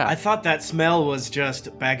far. Yeah. I thought that smell was just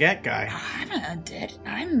baguette guy. I'm an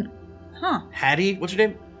undead. Hattie? What's your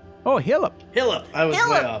name? Oh, Hillip. I was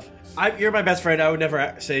way off. You're my best friend. I would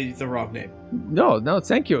never say the wrong name. No,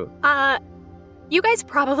 thank you. You guys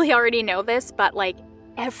probably already know this, but, like,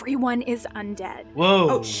 everyone is undead. Whoa.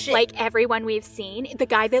 Oh, shit. Like, everyone we've seen. The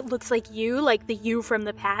guy that looks like you, like the you from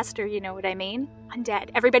the past, or you know what I mean? Undead.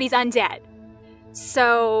 Everybody's undead.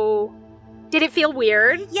 So, did it feel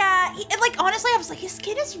weird? Yeah, like, honestly, I was like, his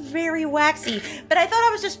skin is very waxy, but I thought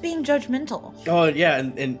I was just being judgmental. Oh, yeah,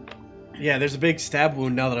 and yeah, there's a big stab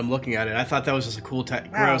wound now that I'm looking at it. I thought that was just a cool,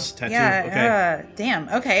 gross tattoo. Yeah, okay. Damn,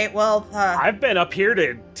 okay, well, I've been up here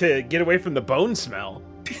to get away from the bone smell.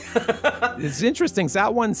 It's interesting.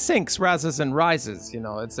 That one sinks rather than rises. You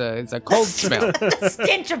know, it's a cold smell.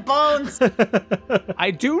 Stench of bones.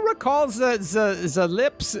 I do recall the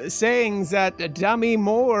lips saying that Demi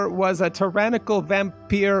Moore was a tyrannical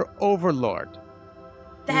vampire overlord.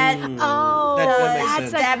 That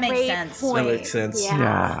That makes great sense. point. That makes sense.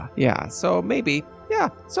 Yeah. So maybe. Yeah.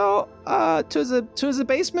 So to the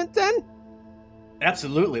basement then.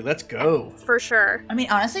 Absolutely, let's go. For sure. I mean,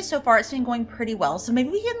 honestly, so far it's been going pretty well, so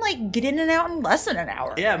maybe we can, like, get in and out in less than an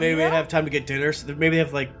hour. Yeah, maybe we have time to get dinner. So maybe they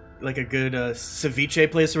have like a good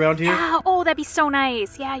ceviche place around here. Oh, that'd be so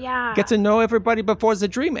nice. Yeah. Get to know everybody before the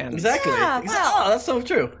dream ends. Exactly. Yeah, Oh, that's so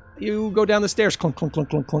true. You go down the stairs, clunk, clunk, clunk,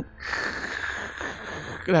 clunk, clunk.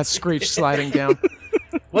 That screech sliding down.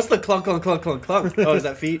 What's the clunk, clunk, clunk, clunk, clunk? Oh, is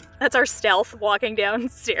that feet? That's our stealth walking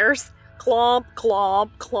downstairs. Clomp,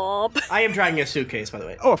 clomp, clomp. I am dragging a suitcase, by the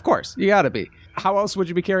way. Oh, of course. You gotta be. How else would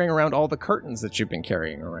you be carrying around all the curtains that you've been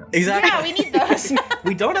carrying around? Exactly. Yeah, we need those.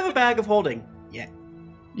 We don't have a bag of holding yet.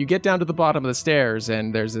 You get down to the bottom of the stairs,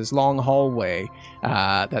 and there's this long hallway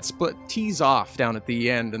that tees off down at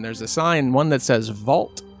the end, and there's a sign, one that says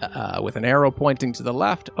vault with an arrow pointing to the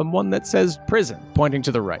left, and one that says prison pointing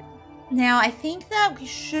to the right. Now, I think that we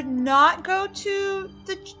should not go to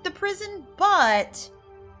the prison, but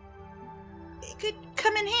it could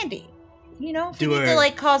come in handy. You know, if we need to,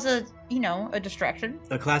 like, cause a distraction.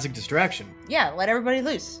 A classic distraction. Yeah, let everybody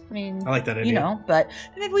loose. I mean, I like that idea. You know, but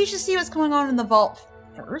maybe we should see what's going on in the vault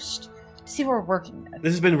first to see what we're working with.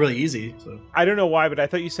 This has been really easy. So I don't know why, but I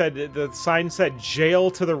thought you said the sign said jail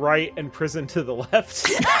to the right and prison to the left.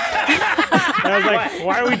 And I was like,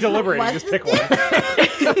 why are we deliberating? Just pick one.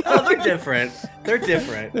 Oh, they're different. They're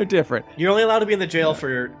different. They're different. You're only allowed to be in the jail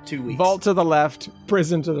for 2 weeks. Vault to the left,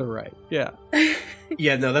 prison to the right. Yeah.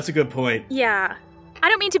 Yeah, no, that's a good point. Yeah. I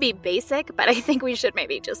don't mean to be basic, but I think we should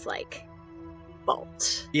maybe just like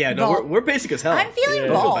vault. Yeah, no, Vault. we're basic as hell. I'm feeling Don't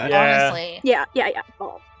feel vault, bad. honestly. Yeah.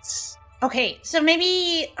 Vault. Okay, so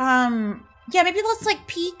maybe, maybe let's like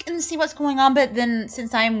peek and see what's going on. But then,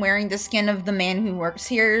 since I'm wearing the skin of the man who works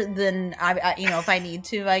here, then I if I need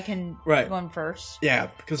to, I can go in first. Yeah,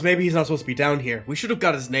 because maybe he's not supposed to be down here. We should have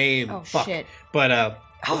got his name. Oh, Fuck. shit. But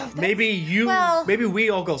maybe maybe we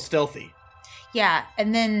all go stealthy. Yeah,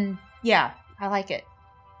 and then I like it.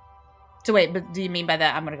 So wait, but do you mean by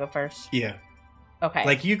that I'm gonna go first? Yeah. Okay.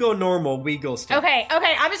 Like you go normal, we go stealthy. Okay.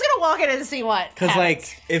 I'm just gonna walk in and see what. Because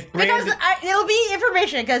like if Brandon, because it'll be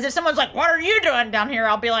information. Because if someone's like, "What are you doing down here?"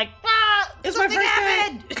 I'll be like, it's my something first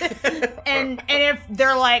happened. and if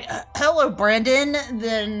they're like, "Hello, Brandon,"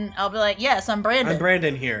 then I'll be like, "Yes, I'm Brandon." I'm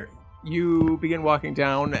Brandon here. You begin walking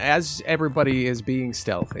down as everybody is being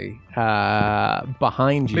stealthy.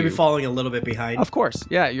 Behind you. Maybe following a little bit behind. Of course.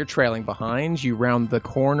 Yeah, you're trailing behind. You round the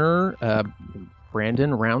corner.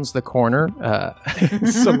 Brandon rounds the corner.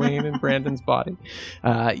 Celine in Brandon's body.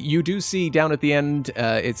 You do see down at the end,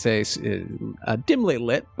 it's a dimly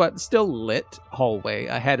lit, but still lit hallway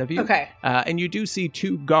ahead of you. Okay. And you do see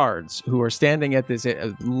two guards who are standing at this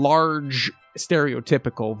large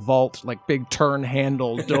stereotypical vault, like big turn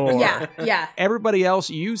handle door. Yeah. Everybody else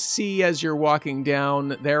you see as you're walking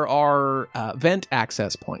down, there are vent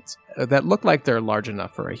access points that look like they're large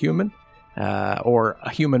enough for a human or a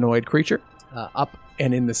humanoid creature up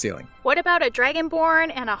and in the ceiling. What about a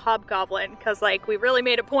dragonborn and a hobgoblin? Because, like, we really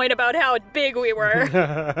made a point about how big we were.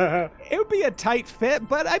 It would be a tight fit,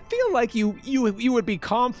 but I feel like you would be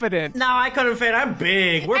confident. No, I couldn't fit. I'm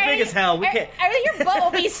big. We're big as hell. We can't. I think your butt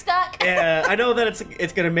will be stuck. Yeah, I know that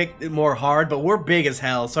it's gonna make it more hard, but we're big as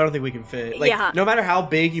hell, so I don't think we can fit. Like, no matter how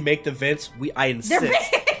big you make the vents, I insist. They're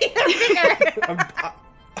big. They're bigger.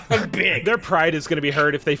 I'm big. Their pride is going to be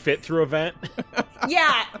hurt if they fit through a vent.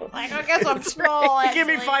 Yeah, like I guess I'm small. Give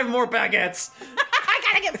me 5 more baguettes. I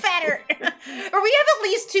gotta get fatter. Or we have at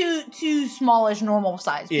least two smallish, normal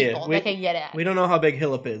sized people that can get at. We don't know how big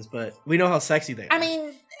Hillip is, but we know how sexy they are. I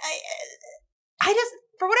mean, I just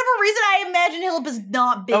for whatever reason I imagine Hillip is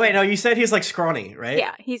not big. Oh wait, no, you said he's like scrawny, right?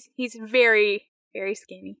 Yeah, he's very, very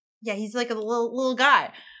skinny. Yeah, he's like a little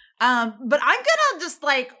guy. But I'm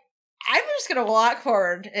just gonna walk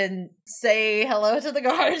forward and say hello to the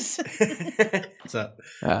guards. What's up?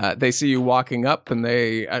 They see you walking up, and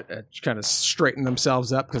they kind of straighten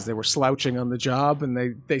themselves up because they were slouching on the job,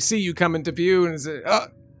 and they see you come into view and say, "Oh,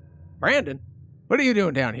 Brandon, what are you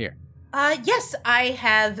doing down here?" Yes, I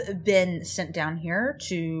have been sent down here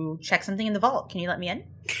to check something in the vault. Can you let me in?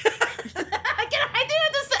 Can I do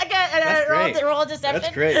this? Roll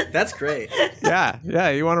deception? That's great. Yeah.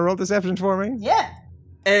 You want to roll deception for me? Yeah.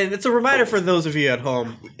 And it's a reminder for those of you at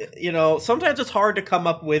home, sometimes it's hard to come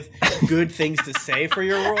up with good things to say for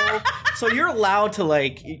your role. So you're allowed to,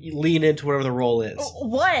 lean into whatever the role is.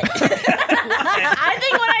 What? I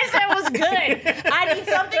think what I said was good. I need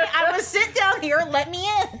something. I was sit down here. Let me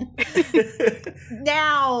in.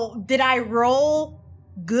 Now, did I roll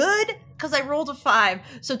good? Because I rolled a 5.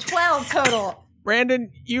 So 12 total.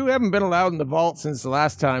 Brandon, you haven't been allowed in the vault since the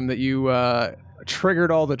last time that you triggered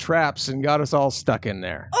all the traps and got us all stuck in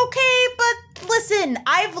there. Okay, but listen,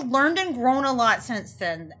 I've learned and grown a lot since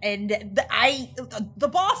then, and the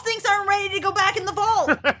boss thinks I'm ready to go back in the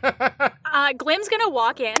vault. Glim's gonna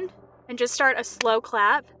walk in and just start a slow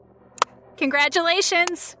clap.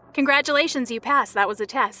 Congratulations, you passed. That was a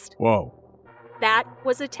test. Whoa. That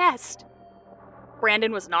was a test.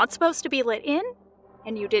 Brandon was not supposed to be let in,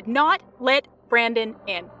 and you did not let Brandon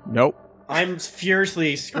in. Nope. I'm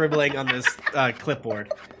furiously scribbling on this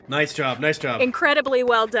clipboard. Nice job. Incredibly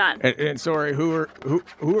well done. And sorry, who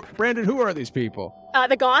Brandon, who are these people?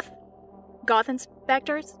 The goth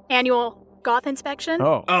inspectors, annual goth inspection.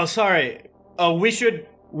 Oh, sorry. Oh, we should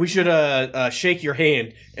shake your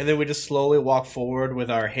hand, and then we just slowly walk forward with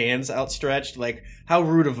our hands outstretched. Like, how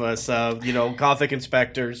rude of us, gothic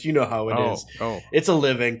inspectors. You know how it is. Oh. It's a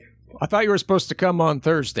living. I thought you were supposed to come on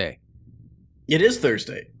Thursday. It is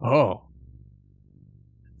Thursday. Oh.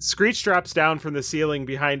 Screech drops down from the ceiling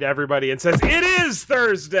behind everybody and says, "It is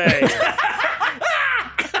Thursday!"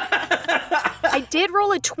 I did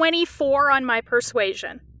roll a 24 on my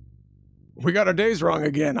persuasion. We got our days wrong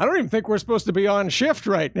again. I don't even think we're supposed to be on shift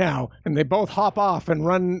right now. And they both hop off and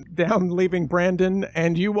run down, leaving Brandon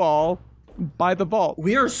and you all by the vault.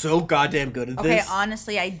 We are so goddamn good at Okay, this.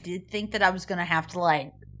 honestly, I did think that I was gonna have to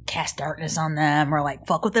like cast darkness on them or like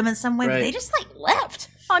fuck with them in some way, but they just like left.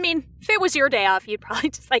 I mean, if it was your day off, you'd probably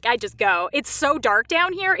just I'd just go. It's so dark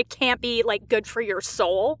down here, it can't be like good for your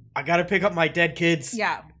soul. I gotta pick up my dead kids.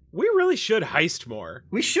 Yeah. We really should heist more.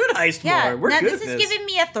 We should heist Yeah, more. We're now good this at is this. giving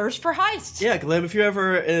me a thirst for heist. Yeah, Glim, if you're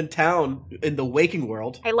ever in town in the waking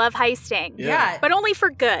world, I love heisting. Yeah. But only for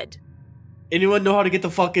good. anyone know how to get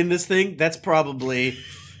the fuck in this thing? That's probably,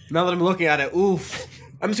 now that I'm looking at it, oof.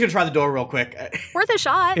 I'm just gonna try the door real quick. Worth a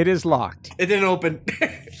shot. It is locked. It didn't open.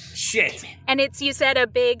 Shit. And it's, you said, a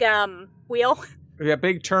big wheel? Yeah,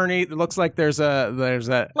 big turny. It looks like there's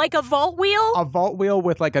a Like a vault wheel? a vault wheel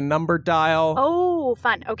with like a number dial. Oh,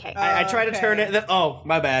 fun. Okay. I try to turn it, and then, oh,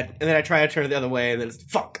 my bad. And then I try to turn it the other way, and then it's,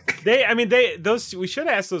 fuck. We should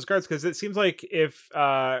ask those guards, because it seems like if,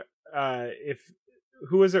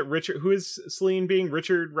 who is it, Richard, who is Celine being,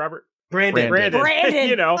 Richard, Robert? Brandon.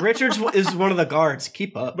 You know, Richard is one of the guards.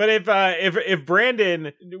 Keep up. But if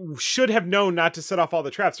Brandon should have known not to set off all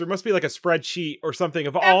the traps, there must be like a spreadsheet or something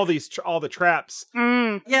of all the traps.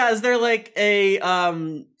 Yeah, is there like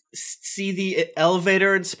a see the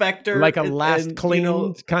elevator inspector, Like a last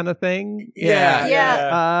cleaned kind of thing?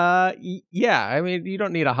 Yeah. Yeah, I mean, you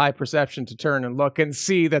don't need a high perception to turn and look and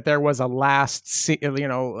see that there was a vault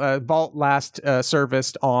last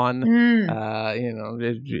serviced on,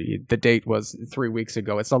 the date was 3 weeks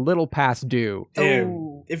ago. It's a little past due.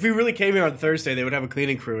 Damn. If we really came here on Thursday, they would have a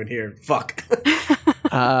cleaning crew in here. Fuck.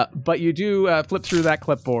 But you do flip through that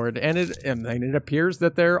clipboard, and it appears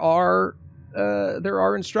that there are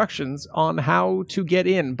instructions on how to get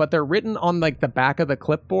in, but they're written on like the back of the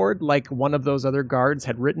clipboard, like one of those other guards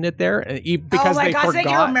had written it there, and because they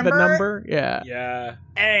forgot the number. Yeah.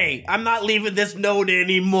 Hey, I'm not leaving this note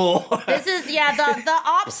anymore. This is, the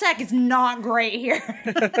OPSEC is not great here.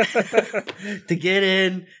 To get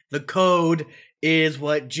in, the code is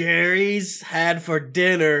what Jerry's had for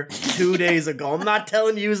dinner 2 days ago. I'm not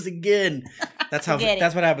telling you this again. That's what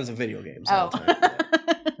happens in video games. Oh.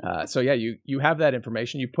 So yeah, you have that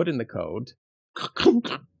information. You put in the code.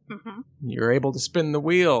 You're able to spin the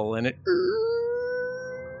wheel, and it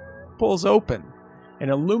pulls open and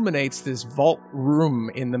illuminates this vault room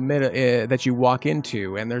in the middle that you walk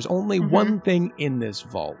into. And there's only one thing in this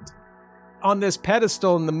vault. On this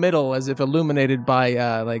pedestal in the middle, as if illuminated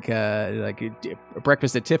by like a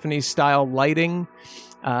Breakfast at Tiffany's style lighting,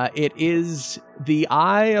 it is the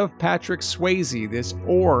eye of Patrick Swayze, this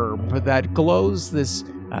orb that glows this,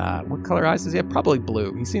 what color eyes does he have? Probably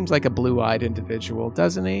blue. He seems like a blue-eyed individual,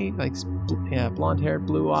 doesn't he? Like, blonde-haired,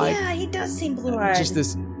 blue-eyed. Yeah, he does seem blue-eyed. Just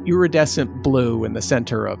this iridescent blue in the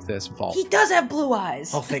center of this vault. He does have blue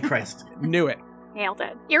eyes. Oh, thank Christ. Knew it. Nailed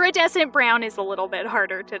it. Iridescent brown is a little bit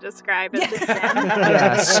harder to describe.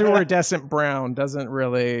 Yeah, sewer-descent brown doesn't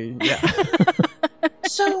really... Yeah.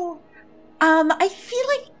 So, I feel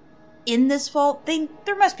like in this vault,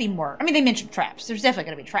 there must be more. I mean, they mentioned traps. There's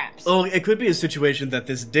definitely going to be traps. Oh, it could be a situation that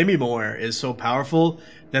this Demi-Moore is so powerful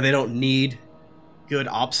that they don't need good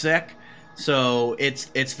OPSEC. So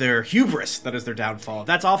it's their hubris that is their downfall.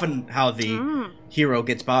 That's often how the hero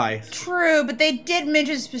gets by. True, but they did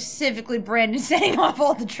mention specifically Brandon setting off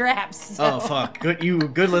all the traps. So. Oh, fuck.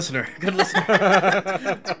 Good listener. Good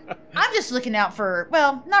listener. I'm just looking out for,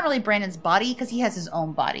 well, not really Brandon's body, because he has his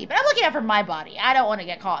own body, but I'm looking out for my body. I don't want to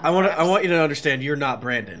get caught in the traps. I want you to understand you're not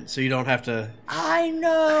Brandon, so you don't have to... I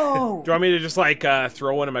know. Do you want me to just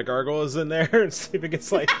throw one of my gargoyles in there and see if it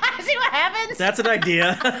gets like... See what happens? That's an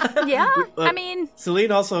idea. Yeah, I mean...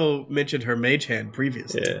 Celine also mentioned her mage hand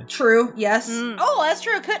previously. Yeah. True, yes. Oh, that's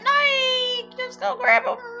true. Couldn't I just go grab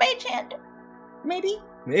a mage hand? Maybe.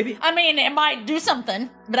 I mean, it might do something,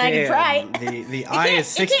 but I can try. The eye is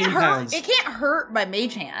 16 pounds. It can't hurt my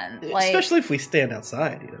mage hand. Especially if we stand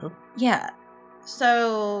outside, you know? Yeah.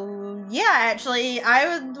 So, yeah, actually,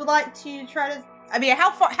 I would like to try to... I mean,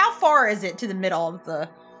 how far is it to the middle of the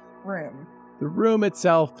room? The room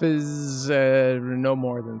itself is no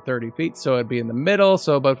more than 30 feet, so it'd be in the middle,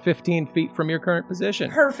 so about 15 feet from your current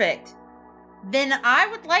position. Perfect. Then I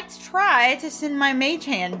would like to try to send my mage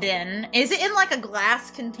hand in. Is it in like a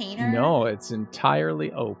glass container? No, it's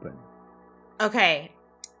entirely open. Okay.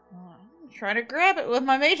 Try to grab it with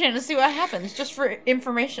my mage hand and see what happens, just for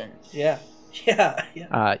information. Yeah.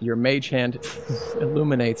 Your mage hand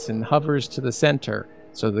illuminates and hovers to the center,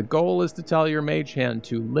 so the goal is to tell your mage hand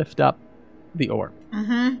to lift up the orb.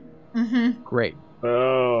 Great.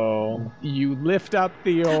 Oh. You lift up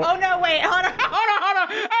the orb. Oh, no, wait. Hold on.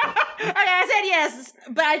 Okay, I said yes,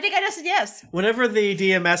 but I think I just said yes. Whenever the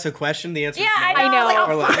DM asks a question, the answer Yeah, is no. I know.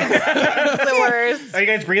 Or Like, It's the worst. Are you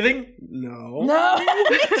guys breathing? No. no.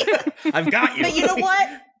 I've got you. But you know what?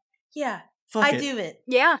 Yeah, Fuck I it. do it.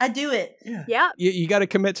 Yeah. I do it. Yeah. You got to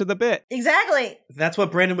commit to the bit. Exactly. That's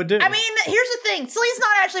what Brandon would do. I mean, here's the thing. Slee's not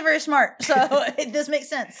actually very smart, so this makes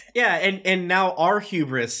sense. yeah, and now our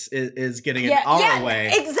hubris is getting in our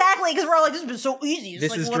way. Exactly, because we're all like, this has been so easy. It's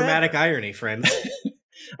This like, is whatever. dramatic irony, friends.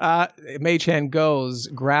 Mage Hand goes,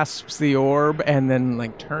 grasps the orb, and then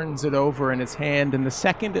like turns it over in his hand. And the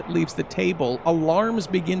second it leaves the table, alarms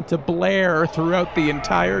begin to blare throughout the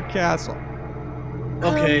entire castle.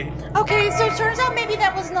 Okay. Okay, so it turns out maybe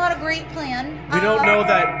that was not a great plan. We don't know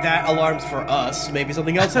that alarm's for us. Maybe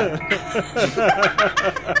something else happened.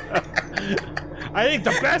 I think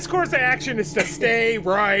the best course of action is to stay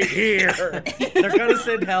right here. They're gonna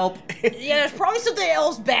send help. Yeah, there's probably something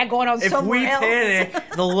else bad going on If somewhere we else. panic,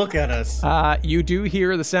 they'll look at us. You do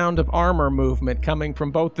hear the sound of armor movement coming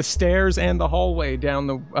from both the stairs and the hallway down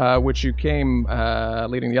the which you came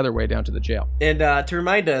leading the other way down to the jail. And to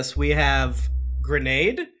remind us, we have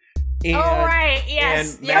grenade and, right,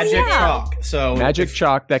 yes. and Yes, magic yeah. chalk. So Magic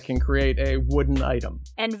chalk that can create a wooden item.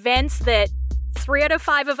 And vents that 3 out of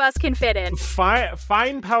 5 of us can fit in.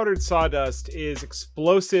 Fine powdered sawdust is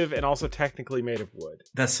explosive and also technically made of wood.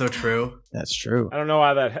 That's so true. That's true. I don't know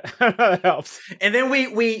how that helps. And then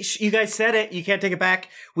you guys said it. You can't take it back.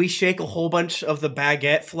 We shake a whole bunch of the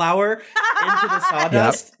baguette flour into the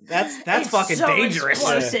sawdust. That's It's fucking so dangerous.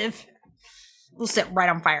 Explosive. We'll set right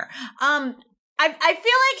on fire. I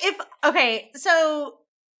feel like okay, so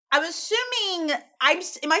I'm assuming am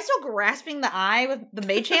I still grasping the eye with the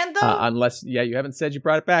mage hand though? Unless, you haven't said you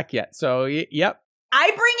brought it back yet. So, yep, I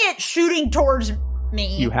bring it shooting towards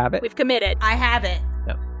me. you have it. We've committed. I have it.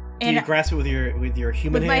 Yep. Do you grasp it with your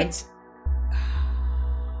human with my- hands?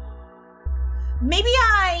 Maybe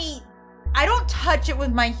I don't touch it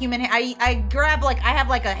with my human hand. I grab I have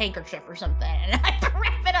a handkerchief or something and I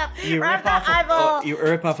wrap it up. You wrap rip the off eyeball. you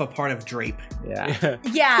rip off a part of drape. Yeah.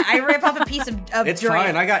 Yeah, I rip off a piece of It's drape.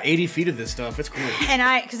 fine. I got 80 feet of this stuff. It's cool. And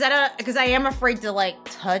because I am afraid to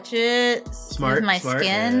touch it with my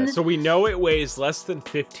skin. So we know it weighs less than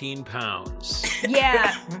 15 pounds.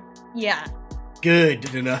 Yeah. Yeah.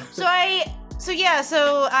 Good enough. So I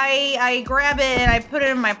grab it and I put it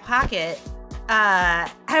in my pocket.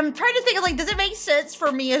 I'm trying to think does it make sense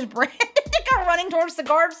for me as Brandon to go running towards the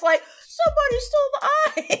guards somebody stole the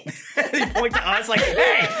eye? They point to us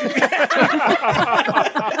hey!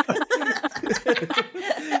 I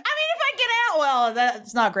mean, if I get out, well,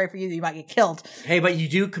 that's not great for you. You might get killed. Hey, but you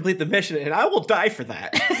do complete the mission, and I will die for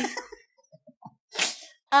that.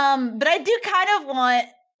 But I do kind of want.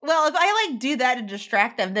 Well, if I do that to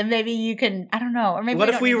distract them, then maybe you can. I don't know. Or maybe What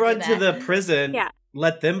we if don't we need run do to that. the prison? Yeah.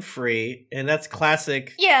 Let them free, and that's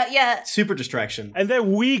classic. Yeah. Super distraction. And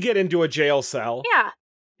then we get into a jail cell. Yeah.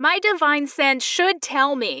 My divine sense should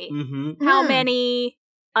tell me Mm-hmm. how many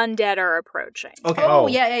undead are approaching. Okay. Oh,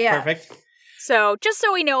 yeah. Perfect. So just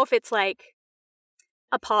so we know if it's a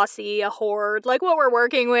posse, a horde, what we're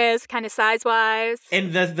working with, kind of size-wise.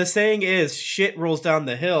 And the saying is, shit rolls down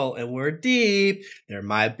the hill, and we're deep. There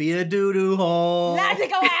might be a doo-doo hole. Not to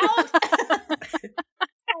go out.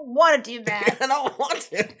 I don't want to do that. I don't want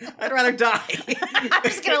to. I'd rather die. I'm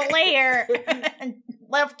just gonna lay here and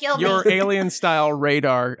let him kill me. Your alien-style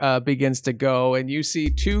radar begins to go, and you see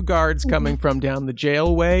 2 guards coming from down the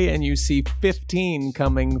jailway, and you see 15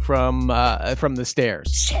 coming from the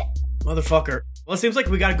stairs. Shit. Motherfucker. Well, it seems like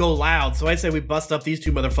we gotta go loud, so I'd say we bust up these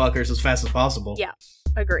 2 motherfuckers as fast as possible. Yeah,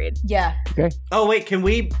 agreed. Yeah. Okay. Oh, wait, can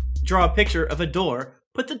we draw a picture of a door?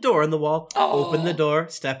 Put the door on the wall. Open the door.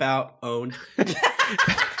 Step out. Owned.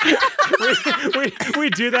 we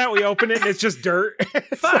do that. We open it and it's just dirt.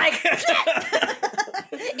 Fuck.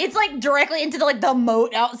 It's directly into the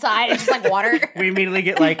moat outside. It's just water. We immediately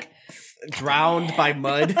get drowned by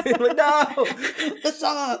mud. No, This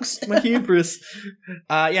sucks. my hubris.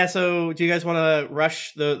 So do you guys want to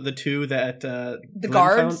rush the 2 that The Glenn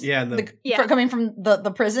guards? found? Yeah, and Coming from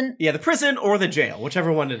the prison? the prison or the jail,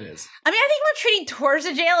 whichever one it is. I mean, I think retreating towards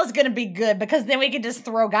the jail is going to be good because then we can just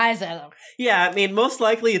throw guys at them. Yeah, I mean, most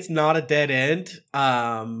likely it's not a dead end.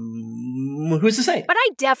 Who's to say? But I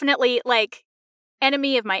definitely,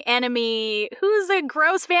 enemy of my enemy, who's a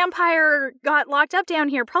gross vampire, got locked up down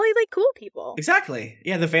here. Probably, cool people. Exactly.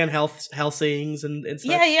 Yeah, the Van Helsings and such.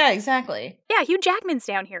 Yeah, exactly. Yeah, Hugh Jackman's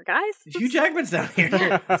down here, guys. Hugh Jackman's down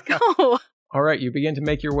here. Let's go. All right, you begin to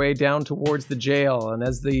make your way down towards the jail, and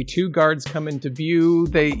as the 2 guards come into view,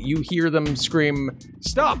 you hear them scream,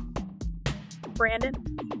 "Stop! Brandon?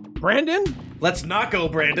 Brandon? Let's not go,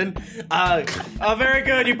 Brandon. Very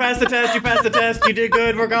good. You passed the test. You did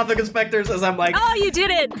good. We're Gothic inspectors. As I'm like, oh, you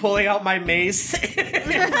did it. Pulling out my mace.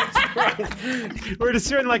 We're just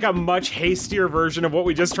doing like a much hastier version of what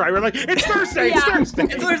we just tried. We're like, it's Thursday. It's Thursday.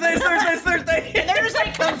 It's Thursday. They're just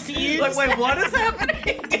like confused. Like, wait, what is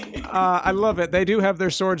happening? I love it. They do have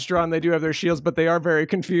their swords drawn. They do have their shields, but they are very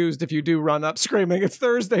confused if you do run up screaming, it's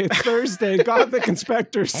Thursday. Gothic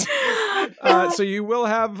inspectors. So you will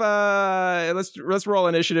have, let's roll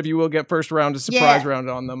initiative. You will get first round, a surprise round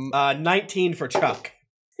on them. 19 for Chuck.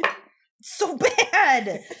 So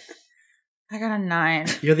bad. I got a 9.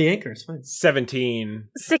 You're the anchor. It's fine. 17.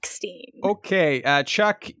 16. Okay,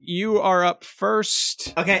 Chuck, you are up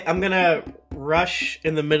first. Okay, I'm gonna rush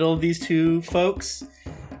in the middle of these two folks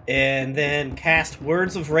and then cast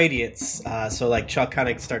Words of Radiance. So like Chuck kind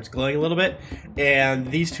of starts glowing a little bit,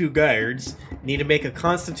 and these two guards need to make a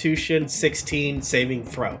Constitution 16 saving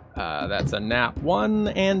throw. That's a nat 1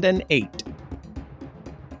 and an 8.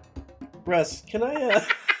 Russ, can I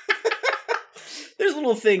there's a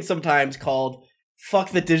little thing sometimes called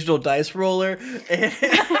fuck the digital dice roller, and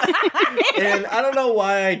I don't know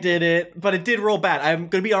why I did it, but it did roll bad. I'm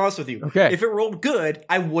gonna be honest with you. Okay. If it rolled good,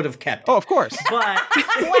 I would have kept it. Oh, of course. But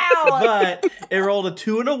wow. But it rolled a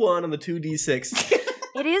 2 and a 1 on the 2d6.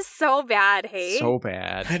 It is so bad, hey? So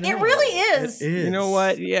bad. I know. It really is. It is. You know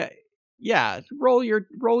what? Yeah. Roll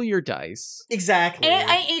your dice. Exactly. And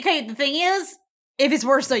okay, the thing is, if it's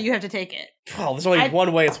worse though, you have to take it. Well, there's only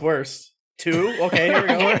one way it's worse. 2? Okay, here we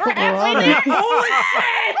go. We're halfway there. Holy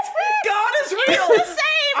shit! God is real! It's the same!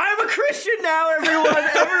 I'm a Christian now, everyone!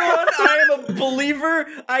 I am a believer.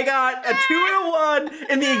 I got a 2 and a 1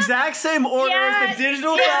 in the exact same order as the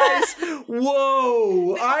digital dice.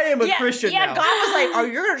 Whoa! I am a Christian now. Yeah, God was like, "Oh,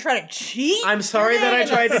 you're gonna try to cheat?" I'm sorry that I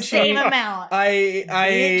tried to cheat. Same amount.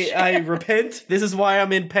 I repent. This is why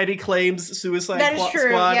I'm in petty claims suicide That is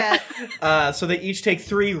true, squad. yeah. So they each take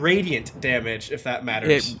 3 radiant damage, if that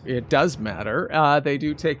matters. It does matter. They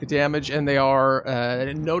do take the damage, and they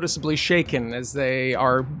are noticeably shaken as they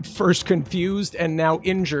are first confused and now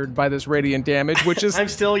injured by this radiant damage, which is... I'm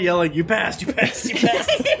still yelling, you passed. It's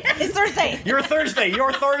Thursday. You're Thursday.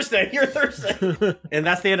 And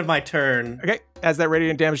that's the end of my turn. Okay, as that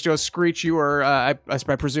radiant damage does screech, you are, I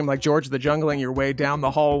presume, like George the Jungling your way down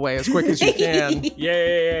the hallway as quick as you can.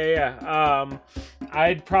 Yeah.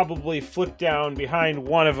 I'd probably flip down behind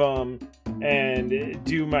one of them and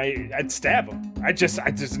I'd stab him.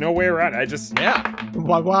 There's no way around it.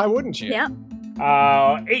 Why wouldn't you? Yeah.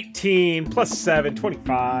 18 plus 7,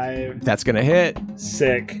 25. That's gonna hit.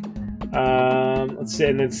 Sick. Let's see,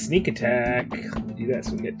 and then sneak attack. Let me do that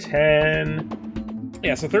so we get 10.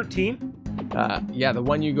 Yeah, so 13. The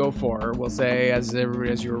one you go for, we'll say, as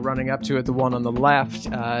you were running up to it, the one on the left,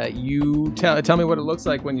 you tell me what it looks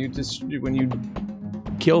like when you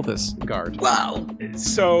kill this guard. Wow.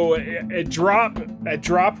 So a drop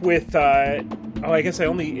with I guess it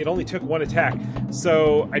only took one attack.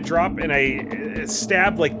 So I drop and I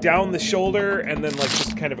stab like down the shoulder and then like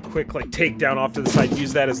just kind of a quick like takedown off to the side.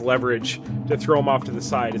 Use that as leverage to throw him off to the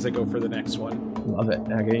side as I go for the next one. Love it.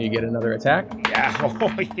 Okay, you get another attack. Yeah.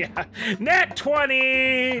 Oh yeah. Nat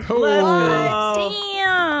 20.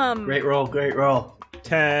 Damn. Great roll.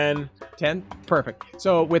 10. Perfect.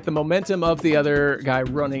 So with the momentum of the other guy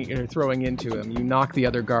running or throwing into him, you knock the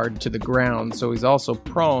other guard to the ground, so he's also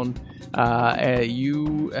prone.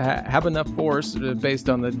 You have enough force based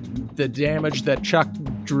on the damage that Chuck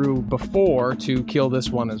drew before to kill this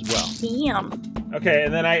one as well. Damn. Okay,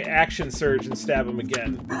 and then I action surge and stab him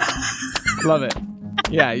again. Love it.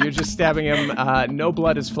 Yeah, you're just stabbing him. No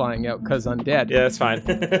blood is flying out because undead. Yeah, that's fine.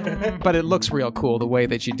 But it looks real cool the way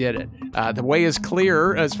that you did it. The way is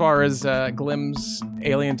clear as far as Glim's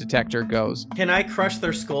alien detector goes. Can I crush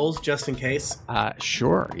their skulls just in case?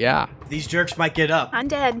 Sure, yeah. These jerks might get up.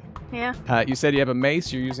 Undead. Yeah. You said you have a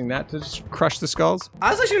mace. You're using that to just crush the skulls?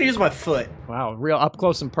 I was actually going to use my foot. Wow, real up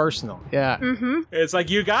close and personal. Yeah. Mm-hmm. It's like,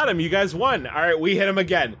 you got him. You guys won. All right, we hit him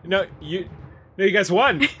again. No, you guys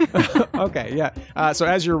won. Okay, yeah. So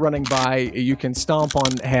as you're running by, you can stomp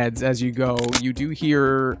on heads as you go. You do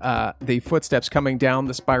hear the footsteps coming down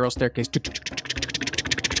the spiral staircase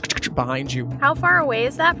behind you. How far away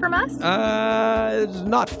is that from us?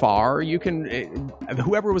 Not far. You can...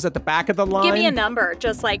 whoever was at the back of the line... Give me a number,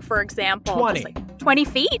 just like, for example... 20. Like 20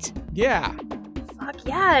 feet? Yeah. Fuck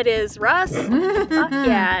yeah, it is, Russ. Fuck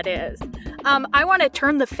yeah, it is. I want to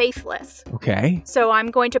turn the faithless. Okay. So I'm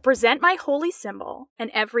going to present my holy symbol, and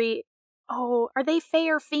every... Oh, are they fae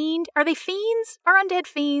or fiend? Are they fiends? Are undead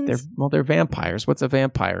fiends? They're vampires. What's a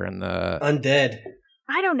vampire in the... Undead.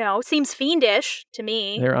 I don't know. Seems fiendish to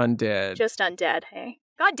me. They're undead. Just undead, hey?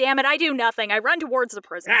 God damn it, I do nothing. I run towards the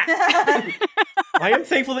prison. I am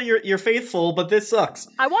thankful that you're faithful, but this sucks.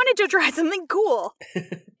 I wanted to try something cool.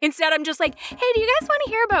 Instead, I'm just like, hey, do you guys want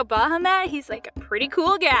to hear about Bahamut? He's like a pretty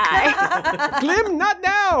cool guy. Glim, not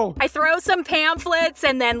now! I throw some pamphlets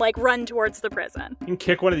and then like run towards the prison. You can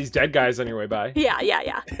kick one of these dead guys on your way by.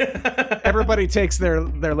 Yeah. Everybody takes their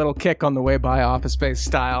little kick on the way by, Office Space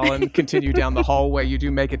style, and continue down the hallway. You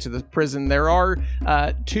do make it to the prison. There are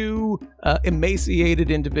two emaciated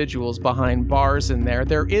individuals behind bars in there.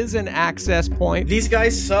 There is an access point. These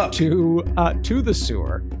guys suck. To the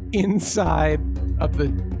sewer inside of the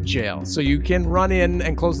jail. So you can run in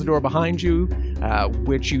and close the door behind you,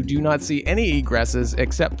 which you do not see any egresses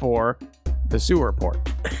except for the sewer port.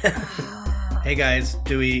 Hey guys,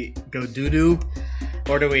 do we go doo-doo?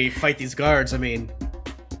 Or do we fight these guards? I mean,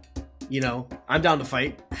 I'm down to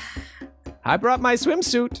fight. I brought my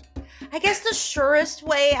swimsuit. I guess the surest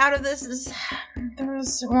way out of this is through the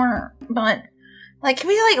sewer. But, can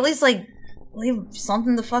we, at least, leave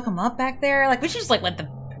something to fuck them up back there? We should just, let the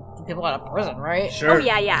people out of prison, right? Sure. Oh,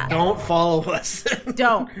 yeah. Don't follow us.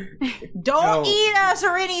 Don't eat us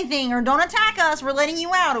or anything, or don't attack us. We're letting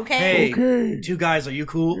you out, okay? Hey, Okay. two guys, are you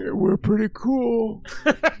cool? Yeah, we're pretty cool.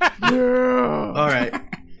 Yeah. All right.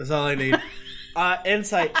 That's all I need.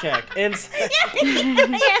 Insight check. Insight. You're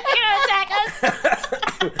gonna attack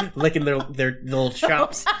us? Licking their little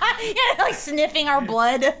chops. Yeah, sniffing our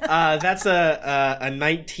blood. That's a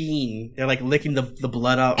 19. They're licking the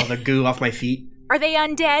blood out or the goo off my feet. Are they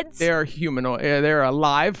undead? They're humanoid. They're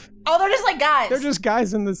alive. Oh, they're just guys. They're just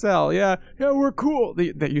guys in the cell. Yeah, we're cool.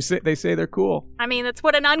 They say they're cool. I mean, that's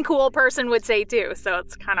what an uncool person would say too, so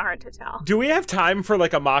it's kind of hard to tell. Do we have time for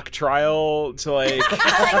a mock trial to Why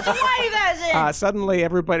are you guys in? Suddenly,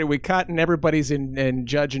 we cut and everybody's in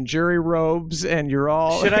judge and jury robes, and you're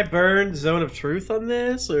all. Should I burn Zone of Truth on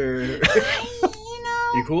this, or you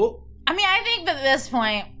cool? I mean, I think that at this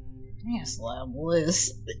point, I'm gonna slap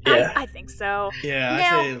Liz. Yeah. I think so.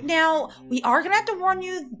 Yeah. Now, we are gonna have to warn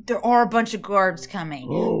you. There are a bunch of guards coming.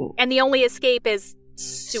 Oh. And the only escape is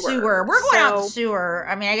sewer. We're going out the sewer.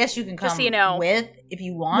 I mean, I guess you can come Just so you know. with if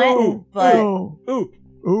you want. But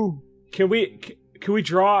Ooh. Can we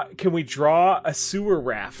draw a sewer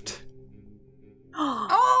raft?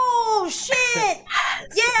 Oh shit!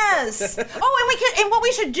 Yes. Oh, and what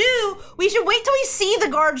we should do? We should wait till we see the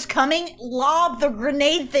guards coming. Lob the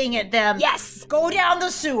grenade thing at them. Yes. Go down the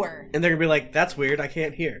sewer. And they're gonna be like, "That's weird. I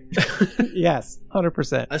can't hear." Yes,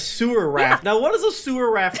 100%. A sewer raft. Now, what is a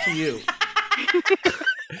sewer raft to you?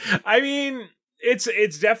 I mean, it's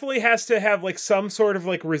definitely has to have some sort of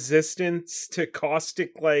resistance to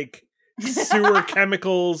caustic sewer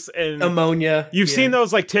chemicals and ammonia. You've seen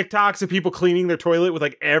those TikToks of people cleaning their toilet with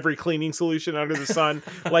every cleaning solution under the sun.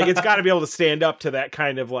 It's got to be able to stand up to that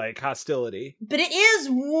kind of hostility. But it is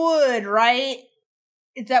wood, right?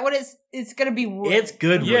 Is that what it's going to be wood? It's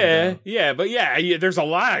good wood. But there's a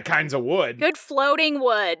lot of kinds of wood. Good floating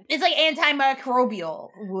wood. It's antimicrobial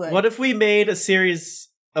wood. What if we made a series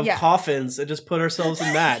of coffins and just put ourselves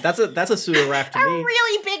in that? That's a sewer raft to a me.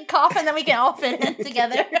 really big coffin that we can all fit in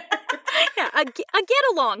together. Yeah, a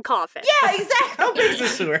get-along coffin. Yeah, exactly. How big is the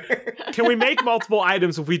sewer? Can we make multiple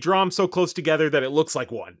items if we draw them so close together that it looks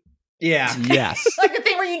like one? Yeah. Yes. The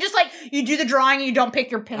thing where you just you do the drawing and you don't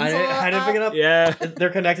pick your pencil I didn't pick it up. Yeah. They're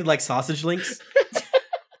connected like sausage links.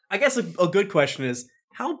 I guess a good question is,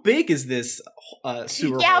 how big is this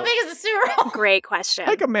sewer hole? How big is the sewer hole? Great question.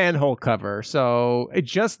 Like a manhole cover, so it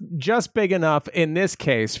just big enough in this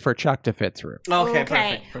case for Chuck to fit through. Okay.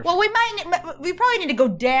 Perfect. Well, we probably need to go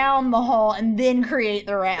down the hole and then create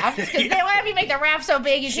the raft, because what if you make the raft so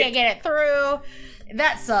big you can't get it through?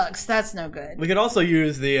 That sucks. That's no good. We could also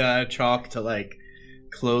use the chalk to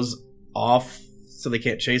close off so they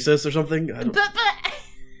can't chase us or something. But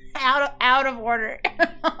out of order.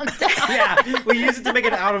 Yeah, we use it to make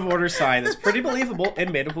an out of order sign that's pretty believable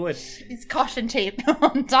and made of wood. It's caution tape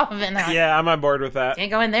on top of it now. Yeah, I'm on board with that.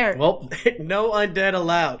 Can't go in there. Well, no undead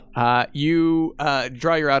allowed. You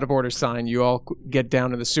draw your out of order sign. You all get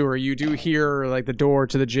down to the sewer. You do hear the door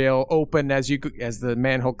to the jail open as the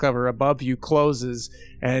manhole cover above you closes,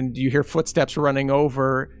 and you hear footsteps running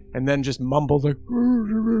over, and then just mumble which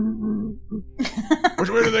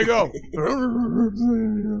way do they go?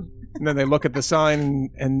 And then they look at the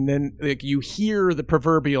sign, and then you hear the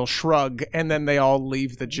proverbial shrug, and then they all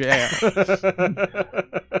leave the jail.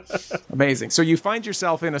 Amazing. So you find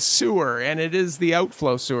yourself in a sewer, and it is the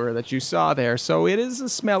outflow sewer that you saw there. So it is a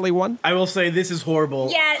smelly one. I will say this is horrible.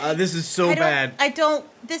 Yeah. This is so bad.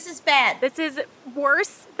 This is bad. This is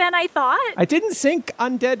worse than I thought. I didn't think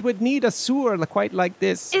undead would need a sewer quite like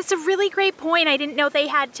this. It's a really great point. I didn't know they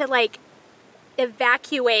had to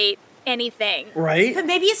evacuate anything. Right? But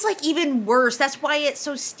maybe it's like even worse. That's why it's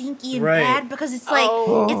so stinky and Right. bad, because it's like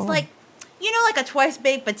it's like, you know, like a twice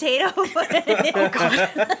baked potato. Oh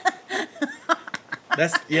God.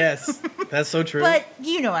 That's so true. But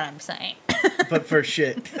you know what I'm saying. But for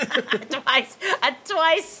shit. A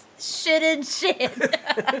twice shitted shit.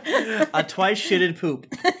 A twice shitted poop.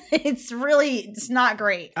 It's not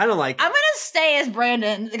great. I don't like it. I'm gonna stay as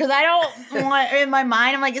Brandon because I don't want, in my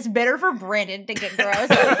mind, I'm like, it's better for Brandon to get gross.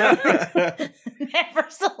 Never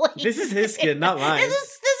Celine. This is his skin, not mine. This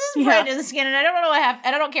is Brandon's skin, and I don't know what happens.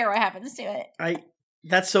 I don't care what happens to it.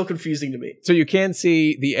 That's so confusing to me. So you can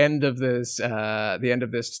see the end of this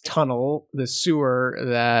tunnel, this sewer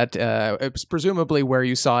that it's presumably where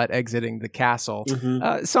you saw it exiting the castle.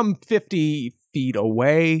 Mm-hmm. Some 50 feet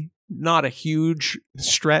away. Not a huge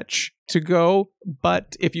stretch to go,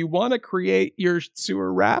 but if you want to create your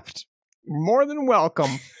sewer raft, more than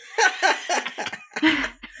welcome.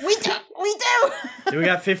 We do. Do we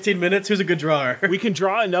got 15 minutes? Who's a good drawer? We can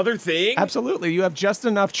draw another thing? Absolutely. You have just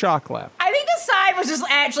enough chalk left. I think the sign was just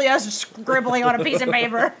actually us scribbling on a piece of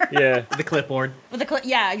paper. Yeah. The clipboard.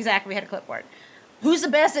 Yeah, exactly. We had a clipboard. Who's the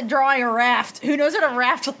best at drawing a raft? Who knows what a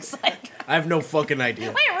raft looks like? I have no fucking idea.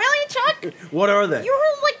 Wait, really, Chuck? What are they? You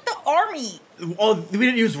were like the army. Oh, we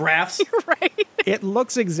didn't use rafts? You're right. It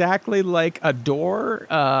looks exactly like a door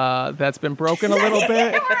that's been broken a little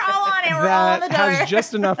bit. We're all on it. We're all on That the door. has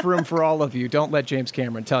just enough room for all of you. Don't let James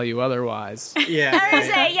Cameron tell you otherwise. Yeah. I was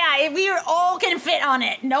gonna say, if we all can fit on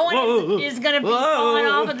it. No one is gonna be falling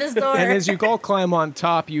off of this door. And as you all climb on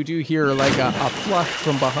top, you do hear like a flush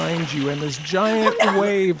from behind you, and this giant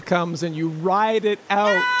wave comes, and you ride it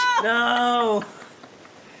out. No.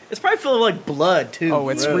 It's probably full of like blood too. Oh,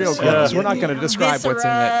 it's real gross. We're not going to describe what's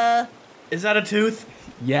in it. Is that a tooth?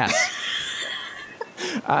 Yes.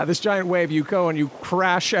 This giant wave, you go and you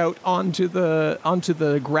crash out onto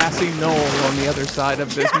the grassy knoll on the other side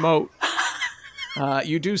of this moat.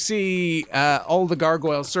 You do see all the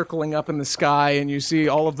gargoyles circling up in the sky, and you see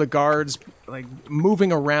all of the guards like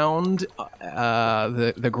moving around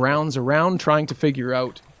the grounds around, trying to figure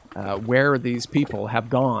out where these people have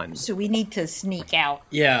gone. So we need to sneak out.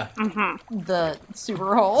 Yeah. The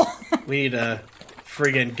sewer hole. We need to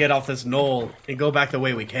friggin' get off this knoll and go back the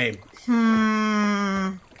way we came. If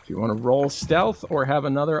you want to roll stealth or have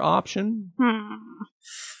another option.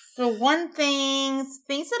 So things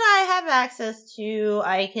that I have access to,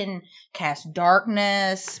 I can cast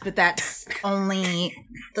darkness, but that's only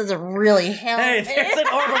doesn't really help. Hey, there's an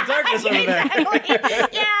orb of darkness over there.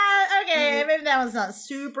 Yeah, okay, maybe that was not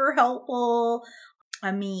super helpful.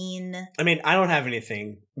 I mean, I don't have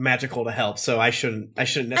anything magical to help, so I shouldn't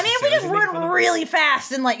necessarily. if we just run really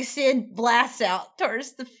fast and like Sid blasts out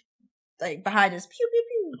towards the behind us, pew pew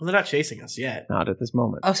pew. Well, they're not chasing us yet. Not at this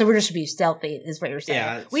moment. Oh, so we're just to be stealthy, is what you're saying?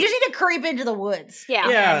 Yeah. We just need to creep into the woods.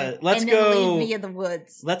 Yeah. Let's and go. then leave me in the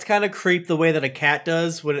woods. Let's kind of creep the way that a cat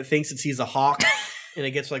does when it thinks it sees a hawk, and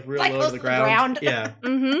it gets like real Like low close to the to the ground. ground. Yeah.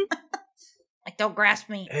 Mm-hmm. Like, don't grasp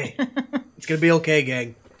me. Hey, it's gonna be okay,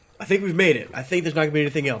 gang. I think we've made it. I think there's not gonna be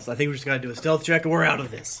anything else. I think we just gotta do a stealth check and we're out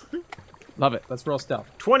of this. Love it. Let's roll stealth.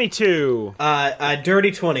 22.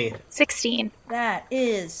 Dirty 20. 16. That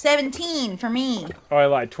is 17 for me. Oh, I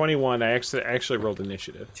lied. 21. I actually rolled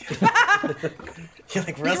initiative. You're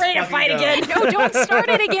like, He's ready to fight again. No, don't start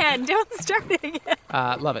it again. Don't start it again.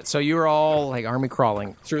 Love it. So you're all like army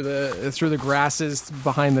crawling through the grasses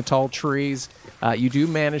behind the tall trees. You do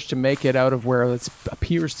manage to make it out of where it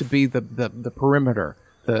appears to be the perimeter,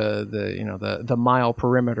 the mile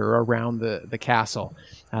perimeter around the castle.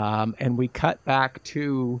 And we cut back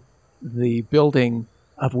to the building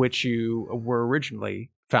of which you were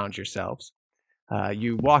originally found yourselves.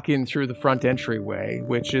 You walk in through the front entryway,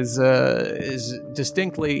 which is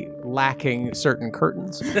distinctly lacking certain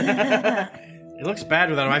curtains. It looks bad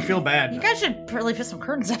without them. I feel bad. You guys should really put some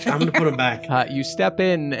curtains up in I'm gonna put them back. You step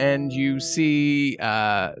in and you see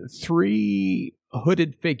 3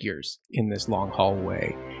 hooded figures in this long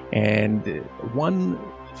hallway, and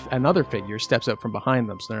another figure steps up from behind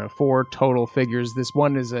them. So there are 4 total figures. This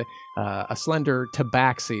one is a slender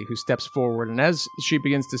tabaxi who steps forward, and as she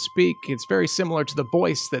begins to speak, it's very similar to the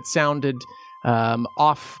voice that sounded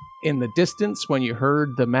off in the distance when you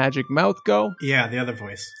heard the magic mouth go. Yeah, the other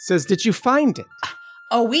voice says, "Did you find it?"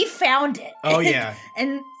 Oh, we found it. Oh, yeah.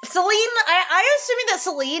 And Celine, I'm assuming that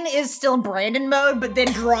Celine is still in Brandon mode, but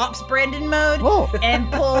then drops Brandon mode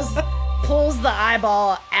and pulls the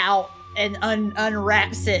eyeball out and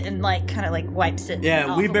unwraps it and kind of wipes it.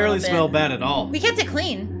 Yeah, we barely smell bad at all. We kept it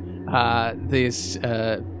clean. This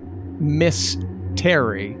Miss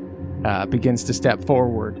Terry begins to step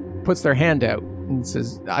forward, puts their hand out, and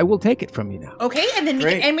says, I will take it from you now. Okay, and then we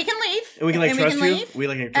Great. can leave. And we can like trust you. leave We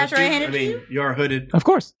like trust after you. I hand it to you? you are hooded. Of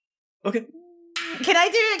course. Okay. Can I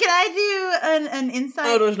do an insight?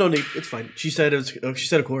 Oh, there's no need. It's fine. She said she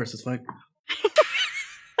said of course. It's fine.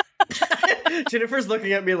 Jennifer's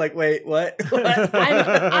looking at me like, wait, what?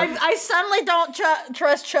 I suddenly don't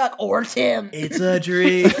trust Chuck or Tim. It's a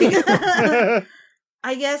dream.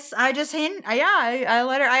 I guess I just I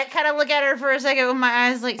let her. I kind of look at her for a second with my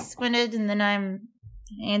eyes like squinted, and then I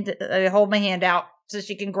hold my hand out so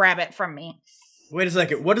she can grab it from me. Wait a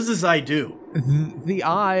second. What does this eye do? The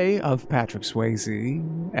eye of Patrick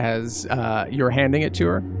Swayze, as you're handing it to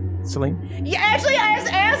her, Celine. Yeah, actually,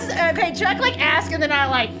 okay, Chuck ask, and then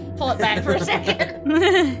I pull it back for a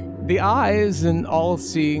second. The eye is an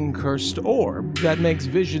all-seeing cursed orb that makes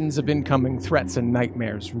visions of incoming threats and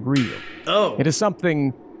nightmares real. Oh. It is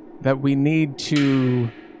something that we need to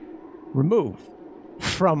remove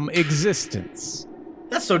from existence.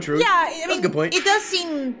 That's so true. Yeah, I mean, that's a good point. It does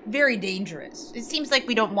seem very dangerous. It seems like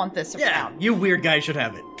we don't want this around. Yeah, you weird guy should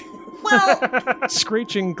have it. Well,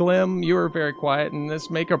 Screech and Glim, you are very quiet in this.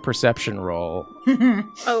 Make a perception roll.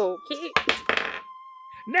 Okay.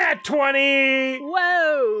 Nat 20!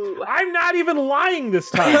 Whoa! I'm not even lying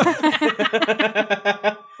this time.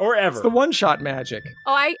 Or ever. It's the one-shot magic.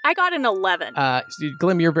 Oh, I got an 11.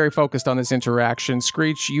 Glim, you're very focused on this interaction.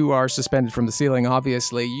 Screech, you are suspended from the ceiling,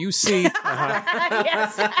 obviously. You see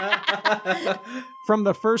from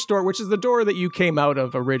the first door, which is the door that you came out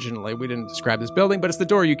of originally. We didn't describe this building, but it's the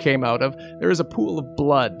door you came out of. There is a pool of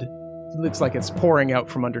blood. It looks like it's pouring out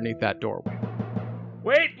from underneath that doorway.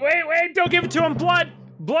 Wait, don't give it to him. Blood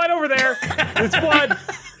over there. It's blood.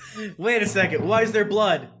 Wait a second. Why is there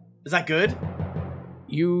blood? Is that good?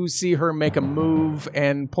 You see her make a move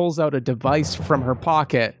and pulls out a device from her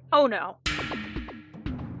pocket. Oh no.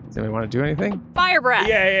 Does anybody want to do anything? Fire breath.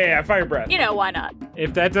 Yeah, fire breath. You know, why not?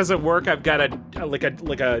 If that doesn't work, I've got a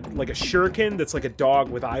shuriken that's like a dog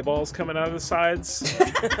with eyeballs coming out of the sides.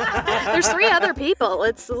 There's 3 other people.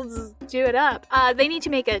 Let's do it up. They need to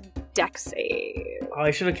make a dex save. Oh,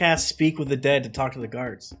 I should have cast Speak with the Dead to talk to the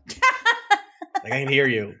guards. I can hear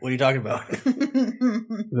you. What are you talking about?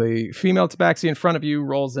 The female tabaxi in front of you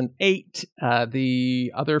rolls an 8.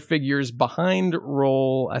 The other figures behind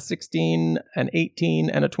roll a 16, an 18,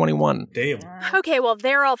 and a 21. Damn. Okay, well,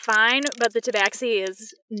 they're all fine, but the tabaxi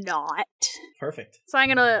is not. Perfect. So I'm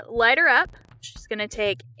going to light her up. She's going to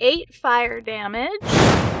take 8 fire damage.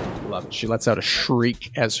 Love it. She lets out a shriek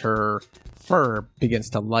as her fur begins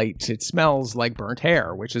to light. It smells like burnt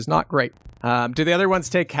hair, which is not great. Do the other ones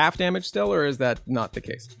take half damage still, or is that not the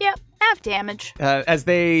case? Yep, half damage. As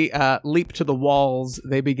they leap to the walls,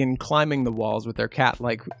 they begin climbing the walls with their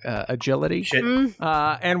cat-like agility. Shit.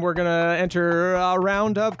 And we're going to enter a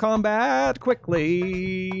round of combat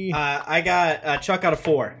quickly. I got Chuck out of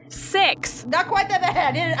 4. 6. Not quite that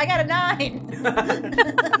bad. I got a 9.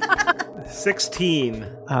 16.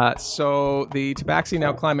 So the tabaxi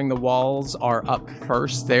now climbing the walls are up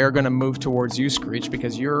first. They're going to move towards you, Screech,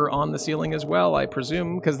 because you're on the ceiling as well, I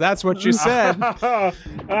presume, because that's what you said.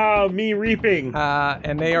 Oh, me reaping.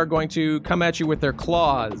 And they are going to come at you with their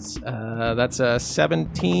claws. That's a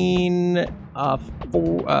 17,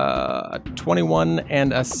 21,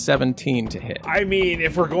 and a 17 to hit. I mean,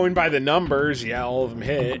 if we're going by the numbers, yeah, all of them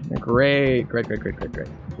hit. Great.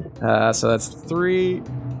 So that's 3,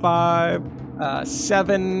 5,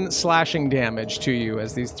 7 slashing damage to you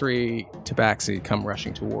as these 3 tabaxi come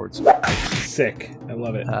rushing towards you. Sick. I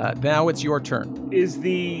love it. Now it's your turn. Is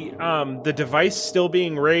the device still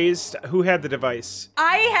being raised? Who had the device?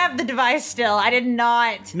 I have the device still. I did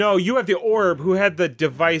not. No, you have the orb. Who had the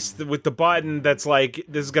device with the button that's like,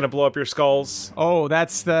 this is going to blow up your skulls? Oh,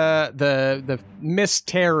 that's the Miss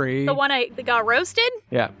Terry. The one that got roasted?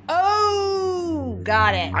 Yeah. Oh,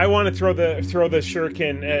 got it. I want to throw the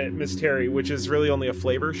shuriken at Miss Terry, which is really only a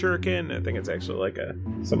flavor shuriken. I think it's actually like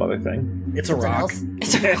some other thing. It's a rock.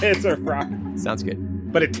 It's a rock. Sounds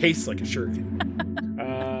good. But it tastes like a shuriken.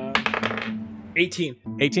 18.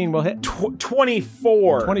 18 will hit.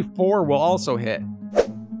 24. 24 will also hit.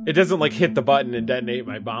 It doesn't like hit the button and detonate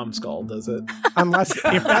my bomb skull, does it? Unless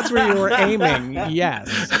if that's where you were aiming, yes,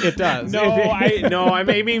 it does. I'm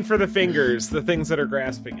aiming for the fingers, the things that are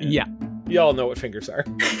grasping it. Yeah. Y'all know what fingers are.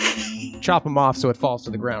 Chop them off so it falls to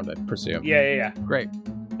the ground, I presume. Yeah. Great.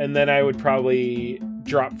 And then I would probably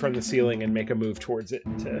drop from the ceiling and make a move towards it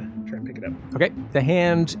to try and pick it up. Okay. The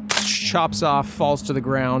hand chops off, falls to the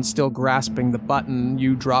ground, still grasping the button.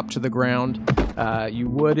 You drop to the ground. You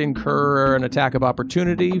would incur an attack of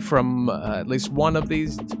opportunity from at least one of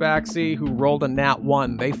these tabaxi who rolled a nat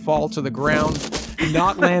 1. They fall to the ground.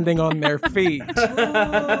 not landing on their feet.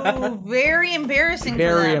 Ooh, very embarrassing.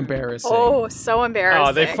 Very embarrassing. Oh, so embarrassing.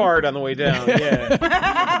 Oh, they farted on the way down.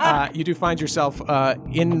 Yeah. You do find yourself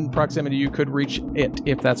in proximity. You could reach it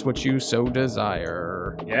if that's what you so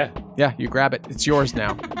desire. Yeah. Yeah, you grab it. It's yours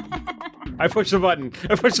now. I push the button.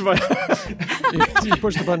 You push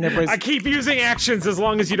the button. I keep using actions as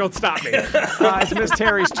long as you don't stop me. It's Miss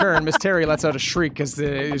Terry's turn. Miss Terry lets out a shriek as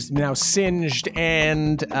is now singed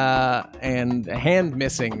and hand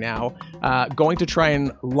missing now. Going to try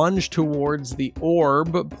and lunge towards the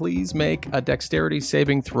orb. Please make a dexterity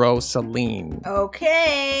saving throw, Celine.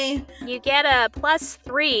 Okay. You get a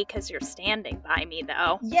 +3 because you're standing by me,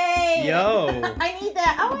 though. Yay! Yo. I need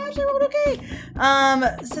that. Oh, I actually rolled okay.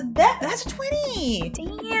 So that's a 20.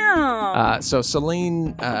 Damn. So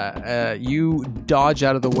Celine, you dodge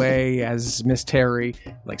out of the way as Miss Terry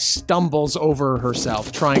stumbles over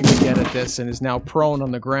herself trying to get at this and is now prone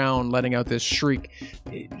on the ground, letting out this shriek.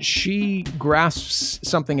 She grasps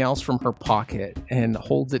something else from her pocket and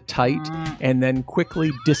holds it tight and then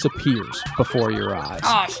quickly disappears before your eyes.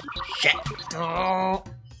 Oh, shit. Oh,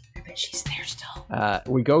 I bet she's there still.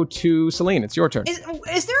 We go to Celine. It's your turn. Is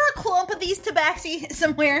there a clump of these tabaxi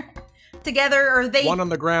somewhere together? Or are they... One on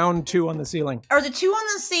the ground, 2 on the ceiling. Are the 2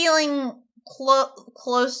 on the ceiling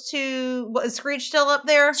close to... What, is Screech still up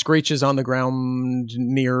there? Screech is on the ground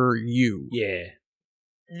near you. Yeah.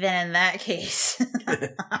 Then in that case,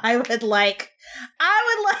 I would like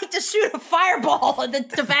to shoot a fireball at the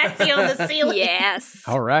tabaxi on the ceiling. Yes.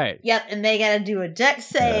 All right. Yep, and they gotta do a dex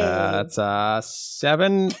save. That's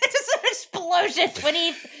 7. It's just an explosion,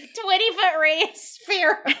 20-foot radius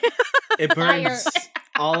sphere. It burns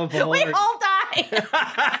all of the We all die. This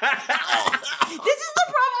is the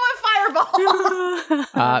problem with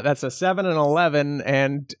fireball. That's a 7 and 11,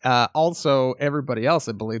 and also everybody else,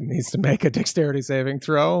 I believe, needs to make a dexterity saving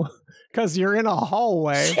throw because you're in a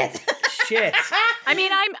hallway. Shit. I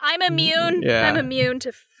mean, I'm immune. Yeah. I'm immune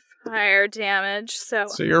to fire damage, so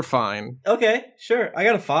you're fine. Okay, sure. I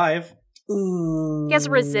got a 5. Ooh. I guess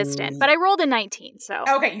resistant. But I rolled a 19, so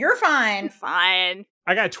Okay, you're fine. fine.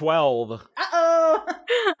 I got 12. Uh-oh.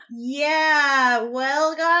 Yeah,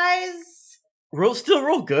 well, guys... Still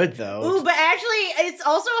roll good, though. Ooh, but actually, it's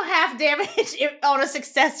also half damage on a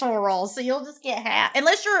successful roll, so you'll just get half.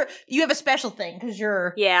 Unless you have a special thing, because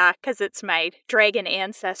you're... Yeah, because it's my dragon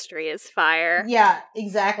ancestry is fire. Yeah,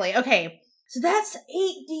 exactly. Okay, so that's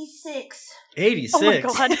 8d6. 86. Oh my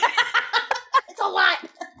god. It's a lot.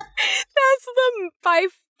 That's by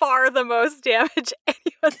far the most damage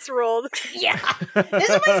anyone's rolled. Yeah. This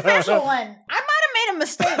is my special one. I might have made a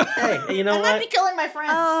mistake. Hey, you know I what? might be killing my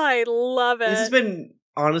friends. Oh, I love it. This has been,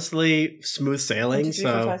 honestly, smooth sailing,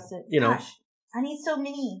 so, you know, Gosh, I need so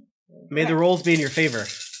many. may the rolls be in your favor.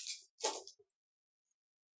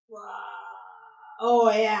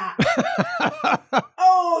 Oh, yeah.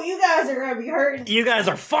 Oh, you guys are going to be hurting. You guys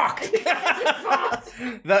are fucked!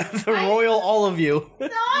 the royal all of you.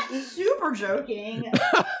 Not super joking.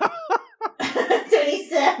 27,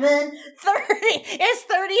 30. It's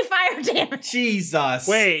 30 fire damage. Jesus.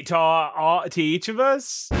 Wait, to each of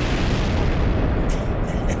us?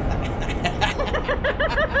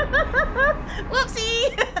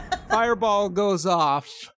 Whoopsie. Fireball goes off.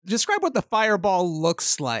 Describe what the fireball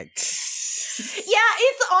looks like. Yeah,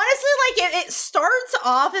 it's honestly it starts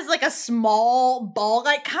off as like a small ball,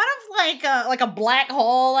 like kind of like a black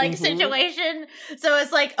hole situation. So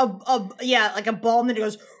it's like a ball, and then it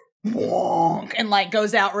goes wonk and like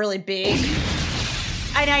goes out really big.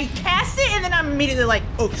 And I cast it, and then I'm immediately like,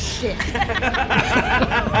 oh shit.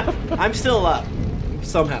 I'm still up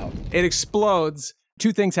somehow. It explodes.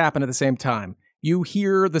 2 things happen at the same time. You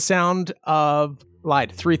hear the sound of...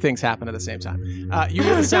 Lied. 3 things happen at the same time. You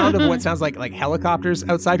hear the sound of what sounds like helicopters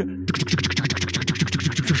outside.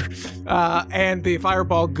 And the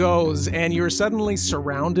fireball goes, and you're suddenly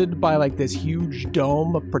surrounded by this huge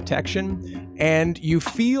dome of protection, and you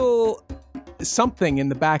feel something in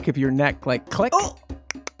the back of your neck, click. Oh!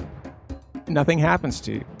 Nothing happens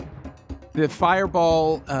to you. The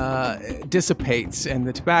fireball dissipates, and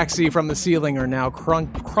the tabaxi from the ceiling are now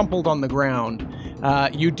crumpled on the ground.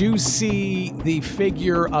 You do see the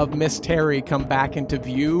figure of Miss Terry come back into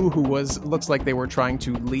view, who looks like they were trying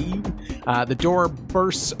to leave. The door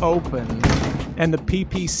bursts open, and the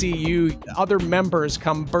PPCU, other members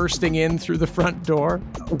come bursting in through the front door,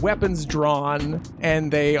 weapons drawn, and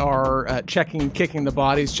they are kicking the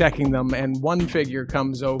bodies, checking them, and one figure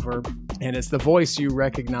comes over, and it's the voice you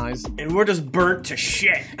recognize. And we're just burnt to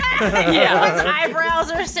shit. Yeah, his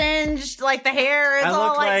eyebrows are singed, like the hair is I all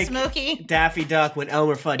look like smoky. Daffy Duck when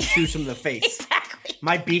Elmer Fudd shoots him in the face. Exactly.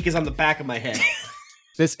 My beak is on the back of my head.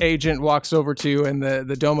 This agent walks over to you, and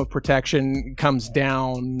the dome of protection comes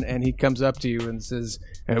down, and he comes up to you and says,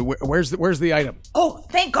 "Where's the item?" Oh,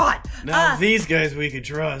 thank God! Now these guys we could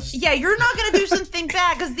trust. Yeah, you're not gonna do something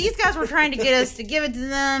bad because these guys were trying to get us to give it to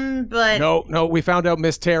them, but No. We found out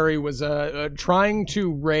Miss Terry was trying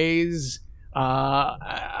to raise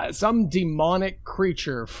some demonic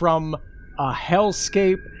creature from a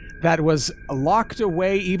hellscape that was locked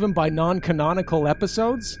away even by non-canonical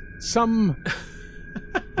episodes. Some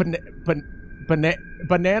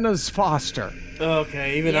Bananas Foster.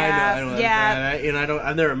 Okay, even I know. Yeah.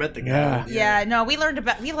 I've never met the guy. Yeah, no, we learned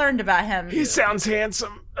about him. He sounds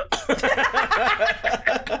handsome.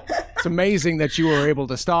 It's amazing that you were able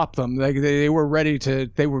to stop them. They were ready to.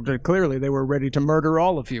 They were ready to murder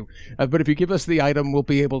all of you. But if you give us the item, we'll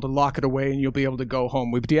be able to lock it away, and you'll be able to go home.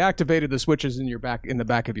 We've deactivated the switches in the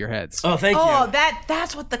back of your heads. Oh, thank you. Oh,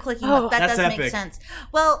 that's what the clicking. That does epic. make sense.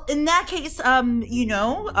 Well, in that case,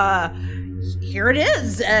 here it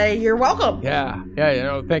is. You're welcome. Yeah.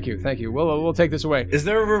 Thank you. We'll take this away. Is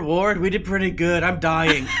there a reward? We did pretty good. I'm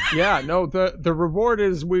dying. Yeah. No. The reward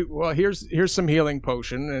is here's some healing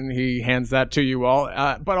potion, and he hands that to you all.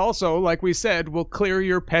 But also, like we said, we'll clear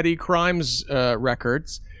your petty crimes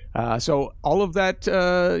records. So all of that,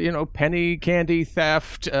 penny candy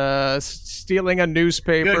theft, stealing a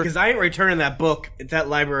newspaper. Good, because I ain't returning that book at that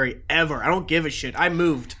library ever. I don't give a shit. I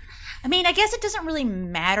moved. I mean, I guess it doesn't really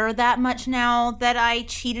matter that much now that I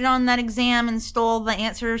cheated on that exam and stole the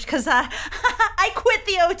answers because I quit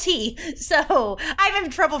the OT. So I'm in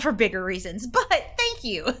trouble for bigger reasons, but thank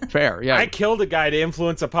you. Fair, yeah. I killed a guy to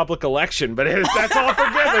influence a public election, but that's all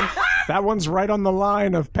forgiven. That one's right on the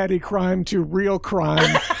line of petty crime to real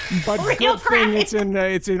crime. But Real good thing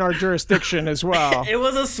it's in our jurisdiction as well. It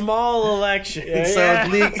was a small election,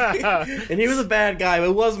 Yeah. and he was a bad guy.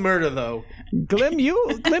 It was murder, though. Glim,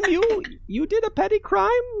 you did a petty crime.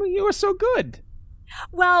 You were so good.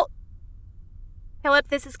 Well, Philip,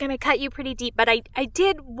 this is going to cut you pretty deep, but I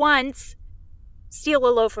did once steal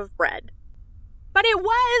a loaf of bread. But it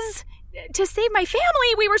was to save my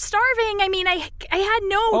family. We were starving. I mean, I had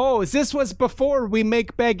no... Oh, this was before we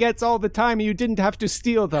make baguettes all the time. You didn't have to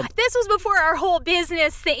steal them. This was before our whole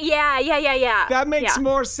business thing. Yeah. That makes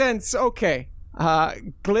more sense. Okay.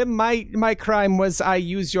 Glim, my crime was I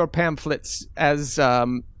use your pamphlets as,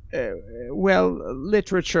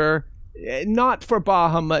 literature, not for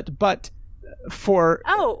Bahamut, but for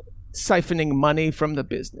siphoning money from the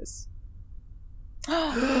business.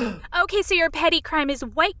 Okay, so your petty crime is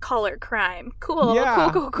white-collar crime. Cool,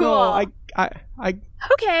 Yeah. cool. No,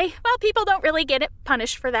 Okay, well, people don't really get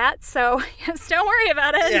punished for that, so just don't worry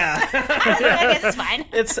about it. Yeah. I guess it's fine.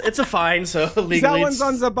 It's a fine, so legally. that one's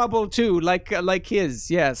on the bubble too, like his.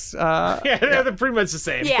 Yes. Yeah, they're pretty much the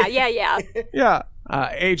same. Yeah. Yeah.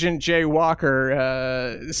 Agent Jay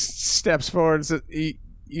Walker steps forward and says, "You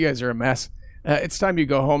guys are a mess. It's time you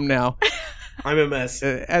go home now." I'm a mess.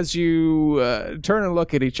 As you turn and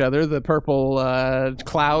look at each other, the purple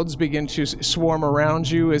clouds begin to swarm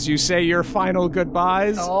around you as you say your final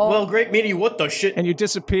goodbyes. Oh. Well, great meeting you. What the shit? And you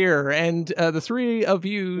disappear, and the three of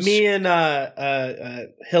you... Me and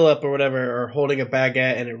Hillip or whatever are holding a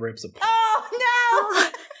baguette, and it rips apart.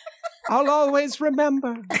 Oh, no! I'll always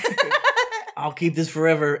remember. I'll keep this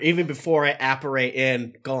forever, even before I apparate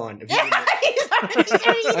in. Gone.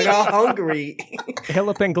 I got hungry.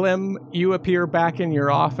 Hillip and Glim, you appear back in your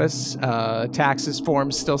office. Taxes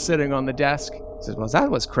forms still sitting on the desk. He says, well, that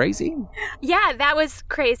was crazy. Yeah, that was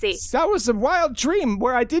crazy. That was a wild dream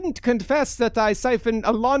where I didn't confess that I siphoned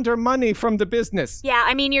a launder money from the business. Yeah,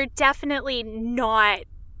 I mean, you're definitely not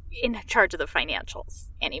in charge of the financials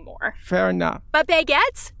anymore. Fair enough. But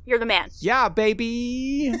baguettes, you're the man. Yeah,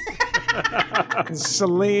 baby.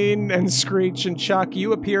 Celine and Screech and Chuck,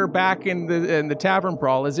 you appear back in the tavern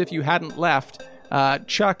brawl as if you hadn't left.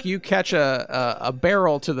 Chuck, you catch a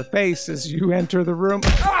barrel to the face as you enter the room.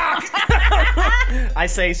 I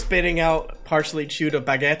say, spitting out partially chewed a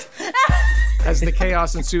baguette. As the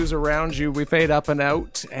chaos ensues around you, we fade up and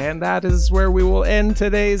out, and that is where we will end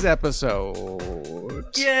today's episode.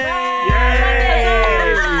 Yay!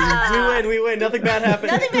 We win. Nothing bad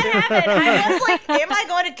happened. I was like, am I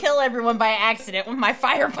going to kill everyone by accident with my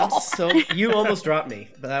fireball? So you almost dropped me,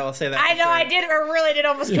 but I will say that. I know, I did. I really did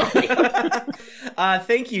almost drop you.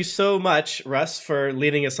 Thank you so much, Russ, for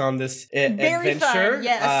leading us on this Very adventure. fun,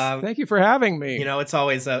 yes. Thank you for having me. You know, it's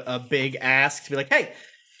always a big ask to be like, hey,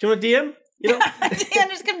 do you want to DM? You know? I'm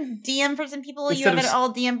just going to DM for some people you Instead haven't of-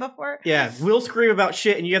 all DM before. Yeah, we'll scream about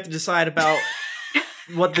shit and you have to decide about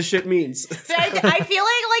what the shit means. So I feel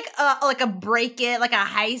like a break-it, like a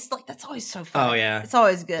heist, like that's always so fun. Oh, yeah. It's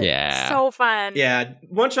always good. Yeah. So fun. Yeah,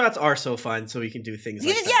 one-shots are so fun, so we can do things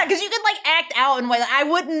like that. Yeah, because you can like act out in ways. I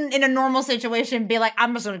wouldn't in a normal situation be like,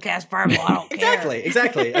 I'm just going to cast Fireball. I don't care.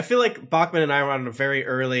 Exactly. I feel like Bachman and I were on a very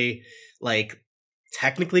early, like,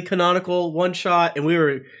 technically canonical one-shot, and we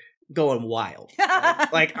were going wild.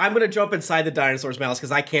 Like, I'm going to jump inside the dinosaur's mouth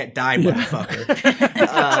because I can't die, motherfucker.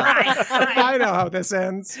 I know how this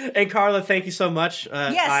ends. And Carla, thank you so much.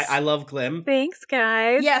 Yes. I love Glim. Thanks,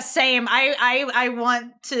 guys. Yeah, same. I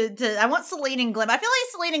want I want Celine and Glim. I feel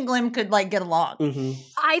like Celine and Glim could like get along. Mm-hmm.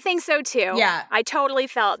 I think so too. Yeah. I totally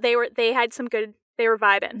felt they were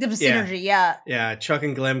vibing. The synergy, yeah. Yeah, Chuck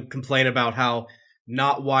and Glim complain about how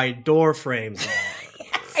not wide door frames are.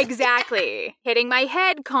 Exactly. Hitting my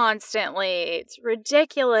head constantly. It's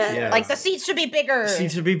ridiculous. Yeah. Like the seats should be bigger.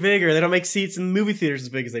 Seats should be bigger. They don't make seats in movie theaters as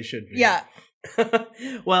big as they should be. Yeah.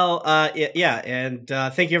 Well, yeah, and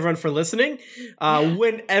thank you everyone for listening.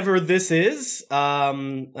 Whenever this is,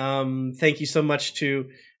 thank you so much to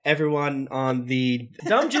everyone on the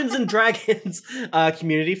Dungeons and Dragons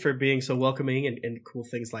community for being so welcoming and cool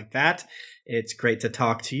things like that. It's great to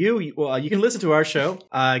talk to you. You can listen to our show.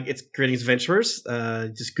 It's Greetings Adventurers.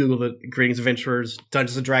 Just Google the Greetings Adventurers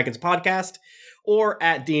Dungeons and Dragons podcast or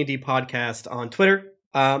at D&D podcast on Twitter.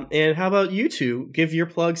 And how about you two give your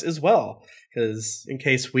plugs as well? Because in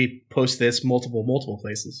case we post this multiple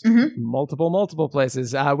places. Mm-hmm. Multiple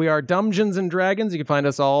places. We are Dungeons and Dragons. You can find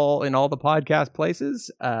us all in all the podcast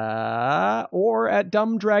places or at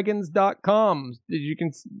dumbdragons.com. You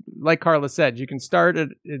can, like Carla said, you can start at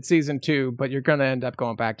season 2, but you're going to end up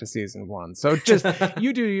going back to season 1. So just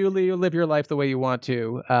you live your life the way you want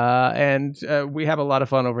to. And we have a lot of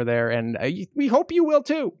fun over there. And we hope you will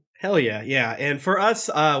too. Hell yeah. Yeah. And for us,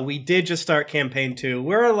 we did just start campaign 2.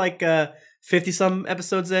 We're like 50-some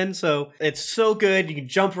episodes in, so it's so good. You can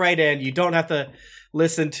jump right in. You don't have to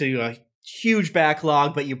listen to a huge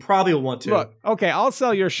backlog, but you probably will want to. Look, okay, I'll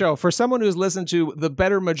sell your show. For someone who's listened to the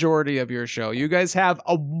better majority of your show, you guys have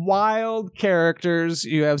a wild characters.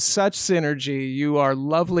 You have such synergy. You are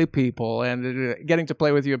lovely people, and getting to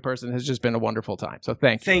play with you in person has just been a wonderful time. So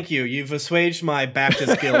thank you. Thank you. You've assuaged my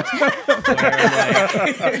Baptist guilt. You're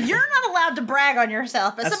not allowed to brag on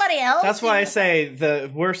yourself, but somebody else. That's why I say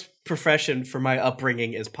the worst profession for my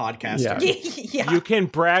upbringing is podcasting. Yeah. You can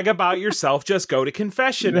brag about yourself, just go to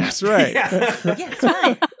confession. That's right. Yeah. Yeah, it's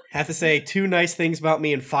fine. Have to say 2 nice things about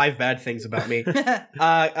me and 5 bad things about me.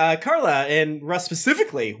 Carla and Russ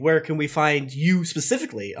specifically, where can we find you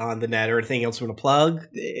specifically on the net or anything else you want to plug?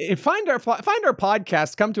 Find our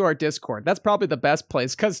podcast, come to our Discord. That's probably the best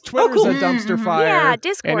place because Twitter's a dumpster fire. Yeah,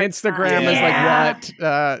 Discord. And Instagram is like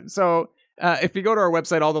what? So if you go to our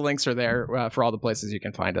website, all the links are there for all the places you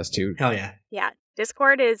can find us too. Hell yeah. Yeah,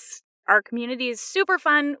 Discord is, our community is super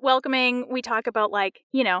fun, welcoming. We talk about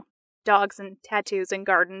dogs and tattoos and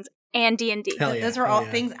gardens and D&D. Hell yeah. Those are all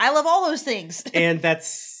things. I love all those things. And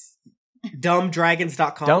that's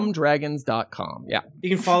dumbdragons.com. Dumbdragons.com. Yeah. You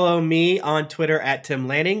can follow me on Twitter at Tim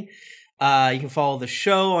Lanning. You can follow the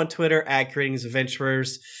show on Twitter at Greetings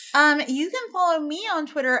Adventurers. You can follow me on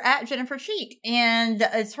Twitter at Jennifer Cheek. And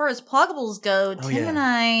as far as pluggables go, Tim and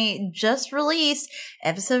I just released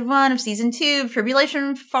episode 1 of season 2 of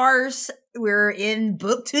Tribulation Farce. We're in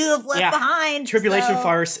book 2 of Left Behind. Tribulation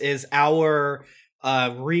Farce is our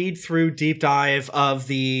read through deep dive of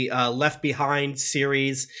the Left Behind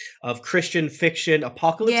series of Christian fiction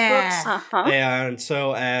apocalypse books. Uh-huh. And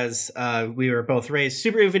so as we were both raised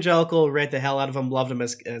super evangelical, read the hell out of them, loved them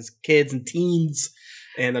as kids and teens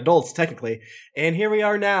and adults technically. And here we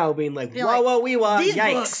are now being like, whoa, these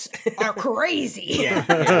yikes. books are crazy. Yeah.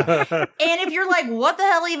 And if you're like, what the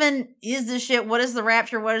hell even is this shit? What is the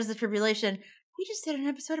rapture? What is the tribulation? We just did an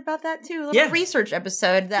episode about that too. A little research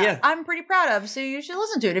episode that I'm pretty proud of. So you should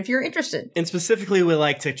listen to it if you're interested. And specifically, we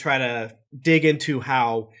like to try to dig into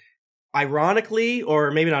how, ironically,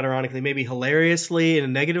 or maybe not ironically, maybe hilariously in a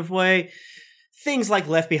negative way, things like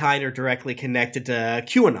Left Behind are directly connected to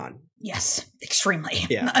QAnon. Yes, extremely.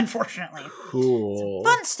 Yeah. Unfortunately. Cool.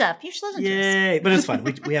 Fun stuff. You should listen to Yay. But it's fun.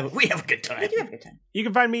 We have a good time. We do have a good time. You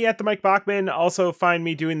can find me at the Mike Bachman. Also find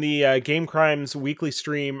me doing the Game Crimes weekly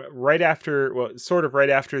stream right after the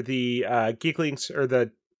Geeklings or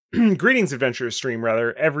the Greetings Adventures stream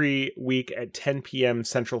rather, every week at 10 p.m.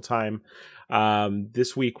 Central Time.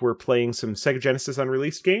 This week we're playing some Sega Genesis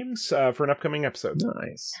unreleased games for an upcoming episode.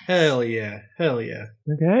 Nice. Hell yeah.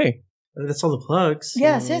 Okay. That's all the plugs.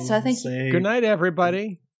 Yes, so I think good night,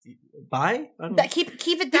 everybody. Bye. Keep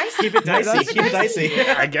it dicey. Keep it dicey.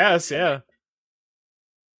 I guess, yeah.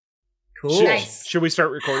 Cool. Nice. Should we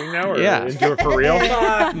start recording now, or Yeah. and do it for real?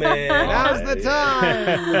 Fuck, man. Now's the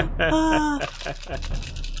time.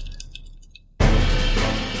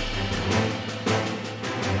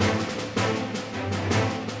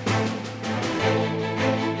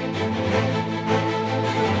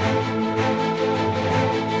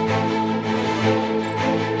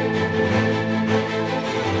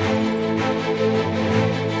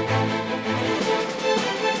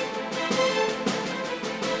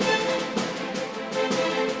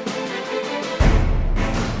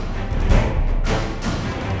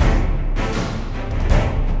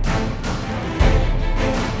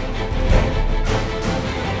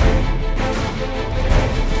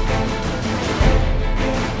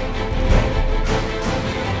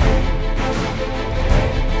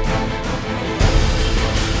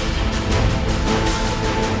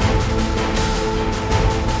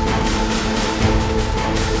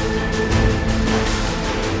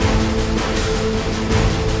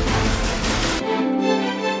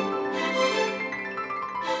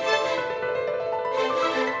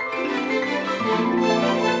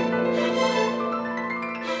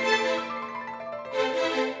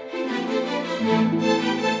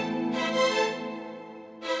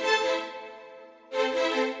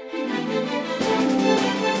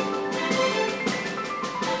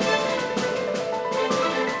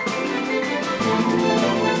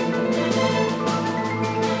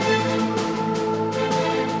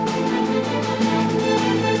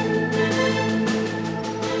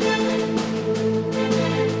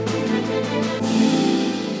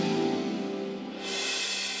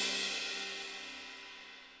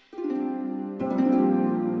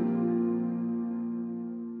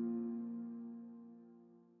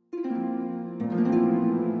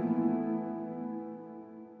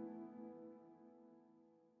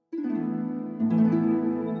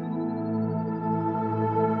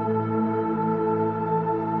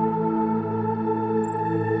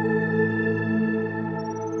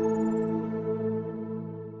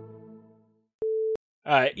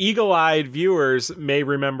 Eagle-eyed viewers may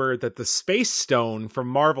remember that the Space Stone from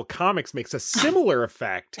Marvel Comics makes a similar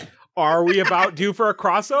effect. Are we about due for a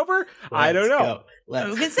crossover? I don't know.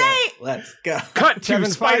 Who can say? Let's go. Cut to Kevin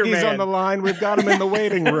Feige's Spider-Man. on the line. We've got him in the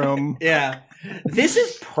waiting room. Yeah. This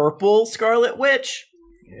is Purple Scarlet Witch.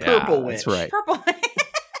 Purple Witch. That's right. Purple.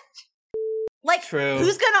 Like, True.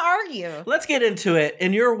 who's going to argue? Let's get into it.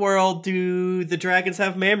 In your world, do the dragons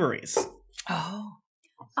have memories? Oh,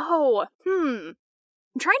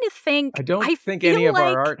 I'm trying to think. I don't think feel any of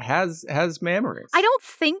like our art has memories. I don't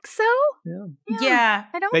think so. Yeah.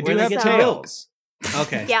 I don't They think do have so. tails.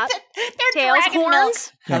 Okay. Yeah. They're Tails, dragon horns. milk.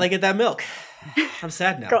 How they get that milk? I'm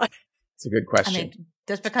sad now. God. It's a good I question. mean,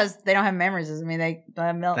 just because they don't have memories doesn't mean they don't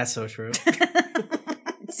have milk. That's so true.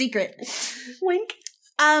 It's secret. Wink.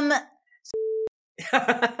 I mean,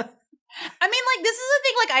 like, this is a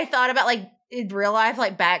thing, like, I thought about, like, in real life,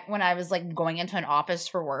 like, back when I was, like, going into an office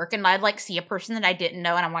for work, and I'd, like, see a person that I didn't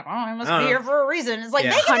know, and I'm like, oh, I must be here for a reason. It's like,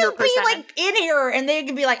 Yeah. they can just be, 100%. like, in here, and they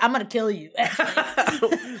can be like, I'm gonna kill you.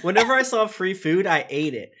 Whenever I saw free food, I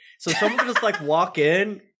ate it. So someone could just like walk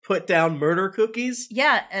in, put down murder cookies.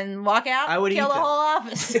 Yeah, and walk out, I would kill eat the them. whole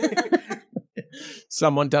office.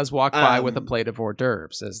 Someone does walk by with a plate of hors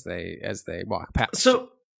d'oeuvres as they walk past. So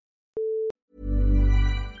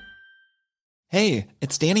Hey,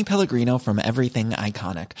 it's Danny Pellegrino from Everything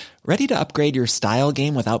Iconic. Ready to upgrade your style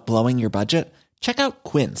game without blowing your budget? Check out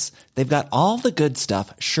Quince. They've got all the good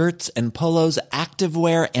stuff, shirts and polos,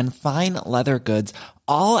 activewear, and fine leather goods,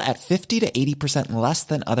 all at 50 to 80% less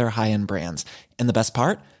than other high-end brands. And the best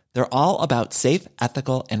part? They're all about safe,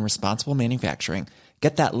 ethical, and responsible manufacturing.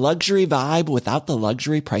 Get that luxury vibe without the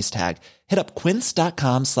luxury price tag. Hit up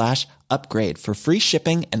quince.com/upgrade for free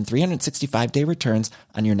shipping and 365-day returns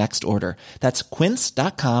on your next order. That's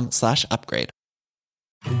quince.com/upgrade.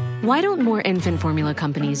 Why don't more infant formula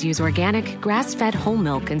companies use organic, grass-fed whole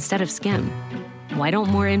milk instead of skim? Why don't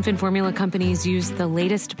more infant formula companies use the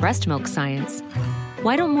latest breast milk science?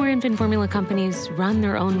 Why don't more infant formula companies run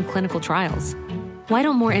their own clinical trials? Why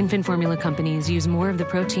don't more infant formula companies use more of the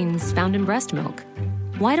proteins found in breast milk?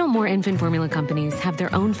 Why don't more infant formula companies have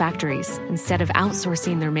their own factories instead of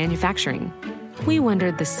outsourcing their manufacturing? We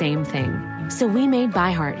wondered the same thing. So we made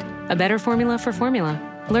ByHeart, a better formula for formula.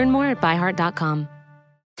 Learn more at byheart.com.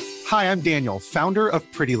 Hi, I'm Daniel, founder of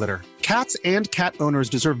Pretty Litter. Cats and cat owners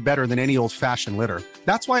deserve better than any old-fashioned litter.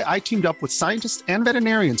 That's why I teamed up with scientists and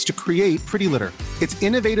veterinarians to create Pretty Litter. Its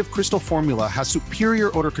innovative crystal formula has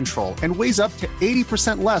superior odor control and weighs up to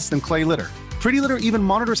 80% less than clay litter. Pretty Litter even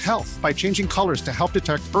monitors health by changing colors to help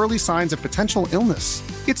detect early signs of potential illness.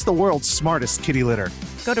 It's the world's smartest kitty litter.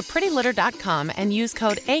 Go to prettylitter.com and use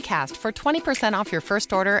code ACAST for 20% off your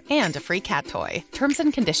first order and a free cat toy. Terms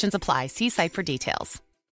and conditions apply. See site for details.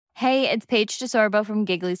 Hey, it's Paige DeSorbo from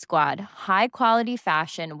Giggly Squad. High quality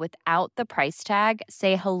fashion without the price tag.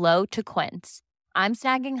 Say hello to Quince. I'm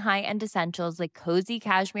snagging high-end essentials like cozy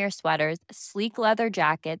cashmere sweaters, sleek leather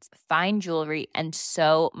jackets, fine jewelry, and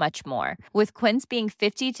so much more. With Quince being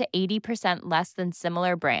 50 to 80% less than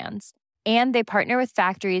similar brands. And they partner with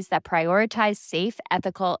factories that prioritize safe,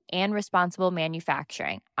 ethical, and responsible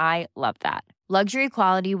manufacturing. I love that. Luxury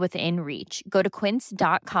quality within reach. Go to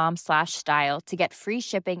quince.com/style to get free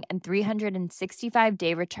shipping and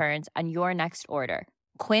 365-day returns on your next order.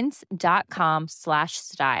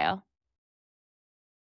 Quince.com/style.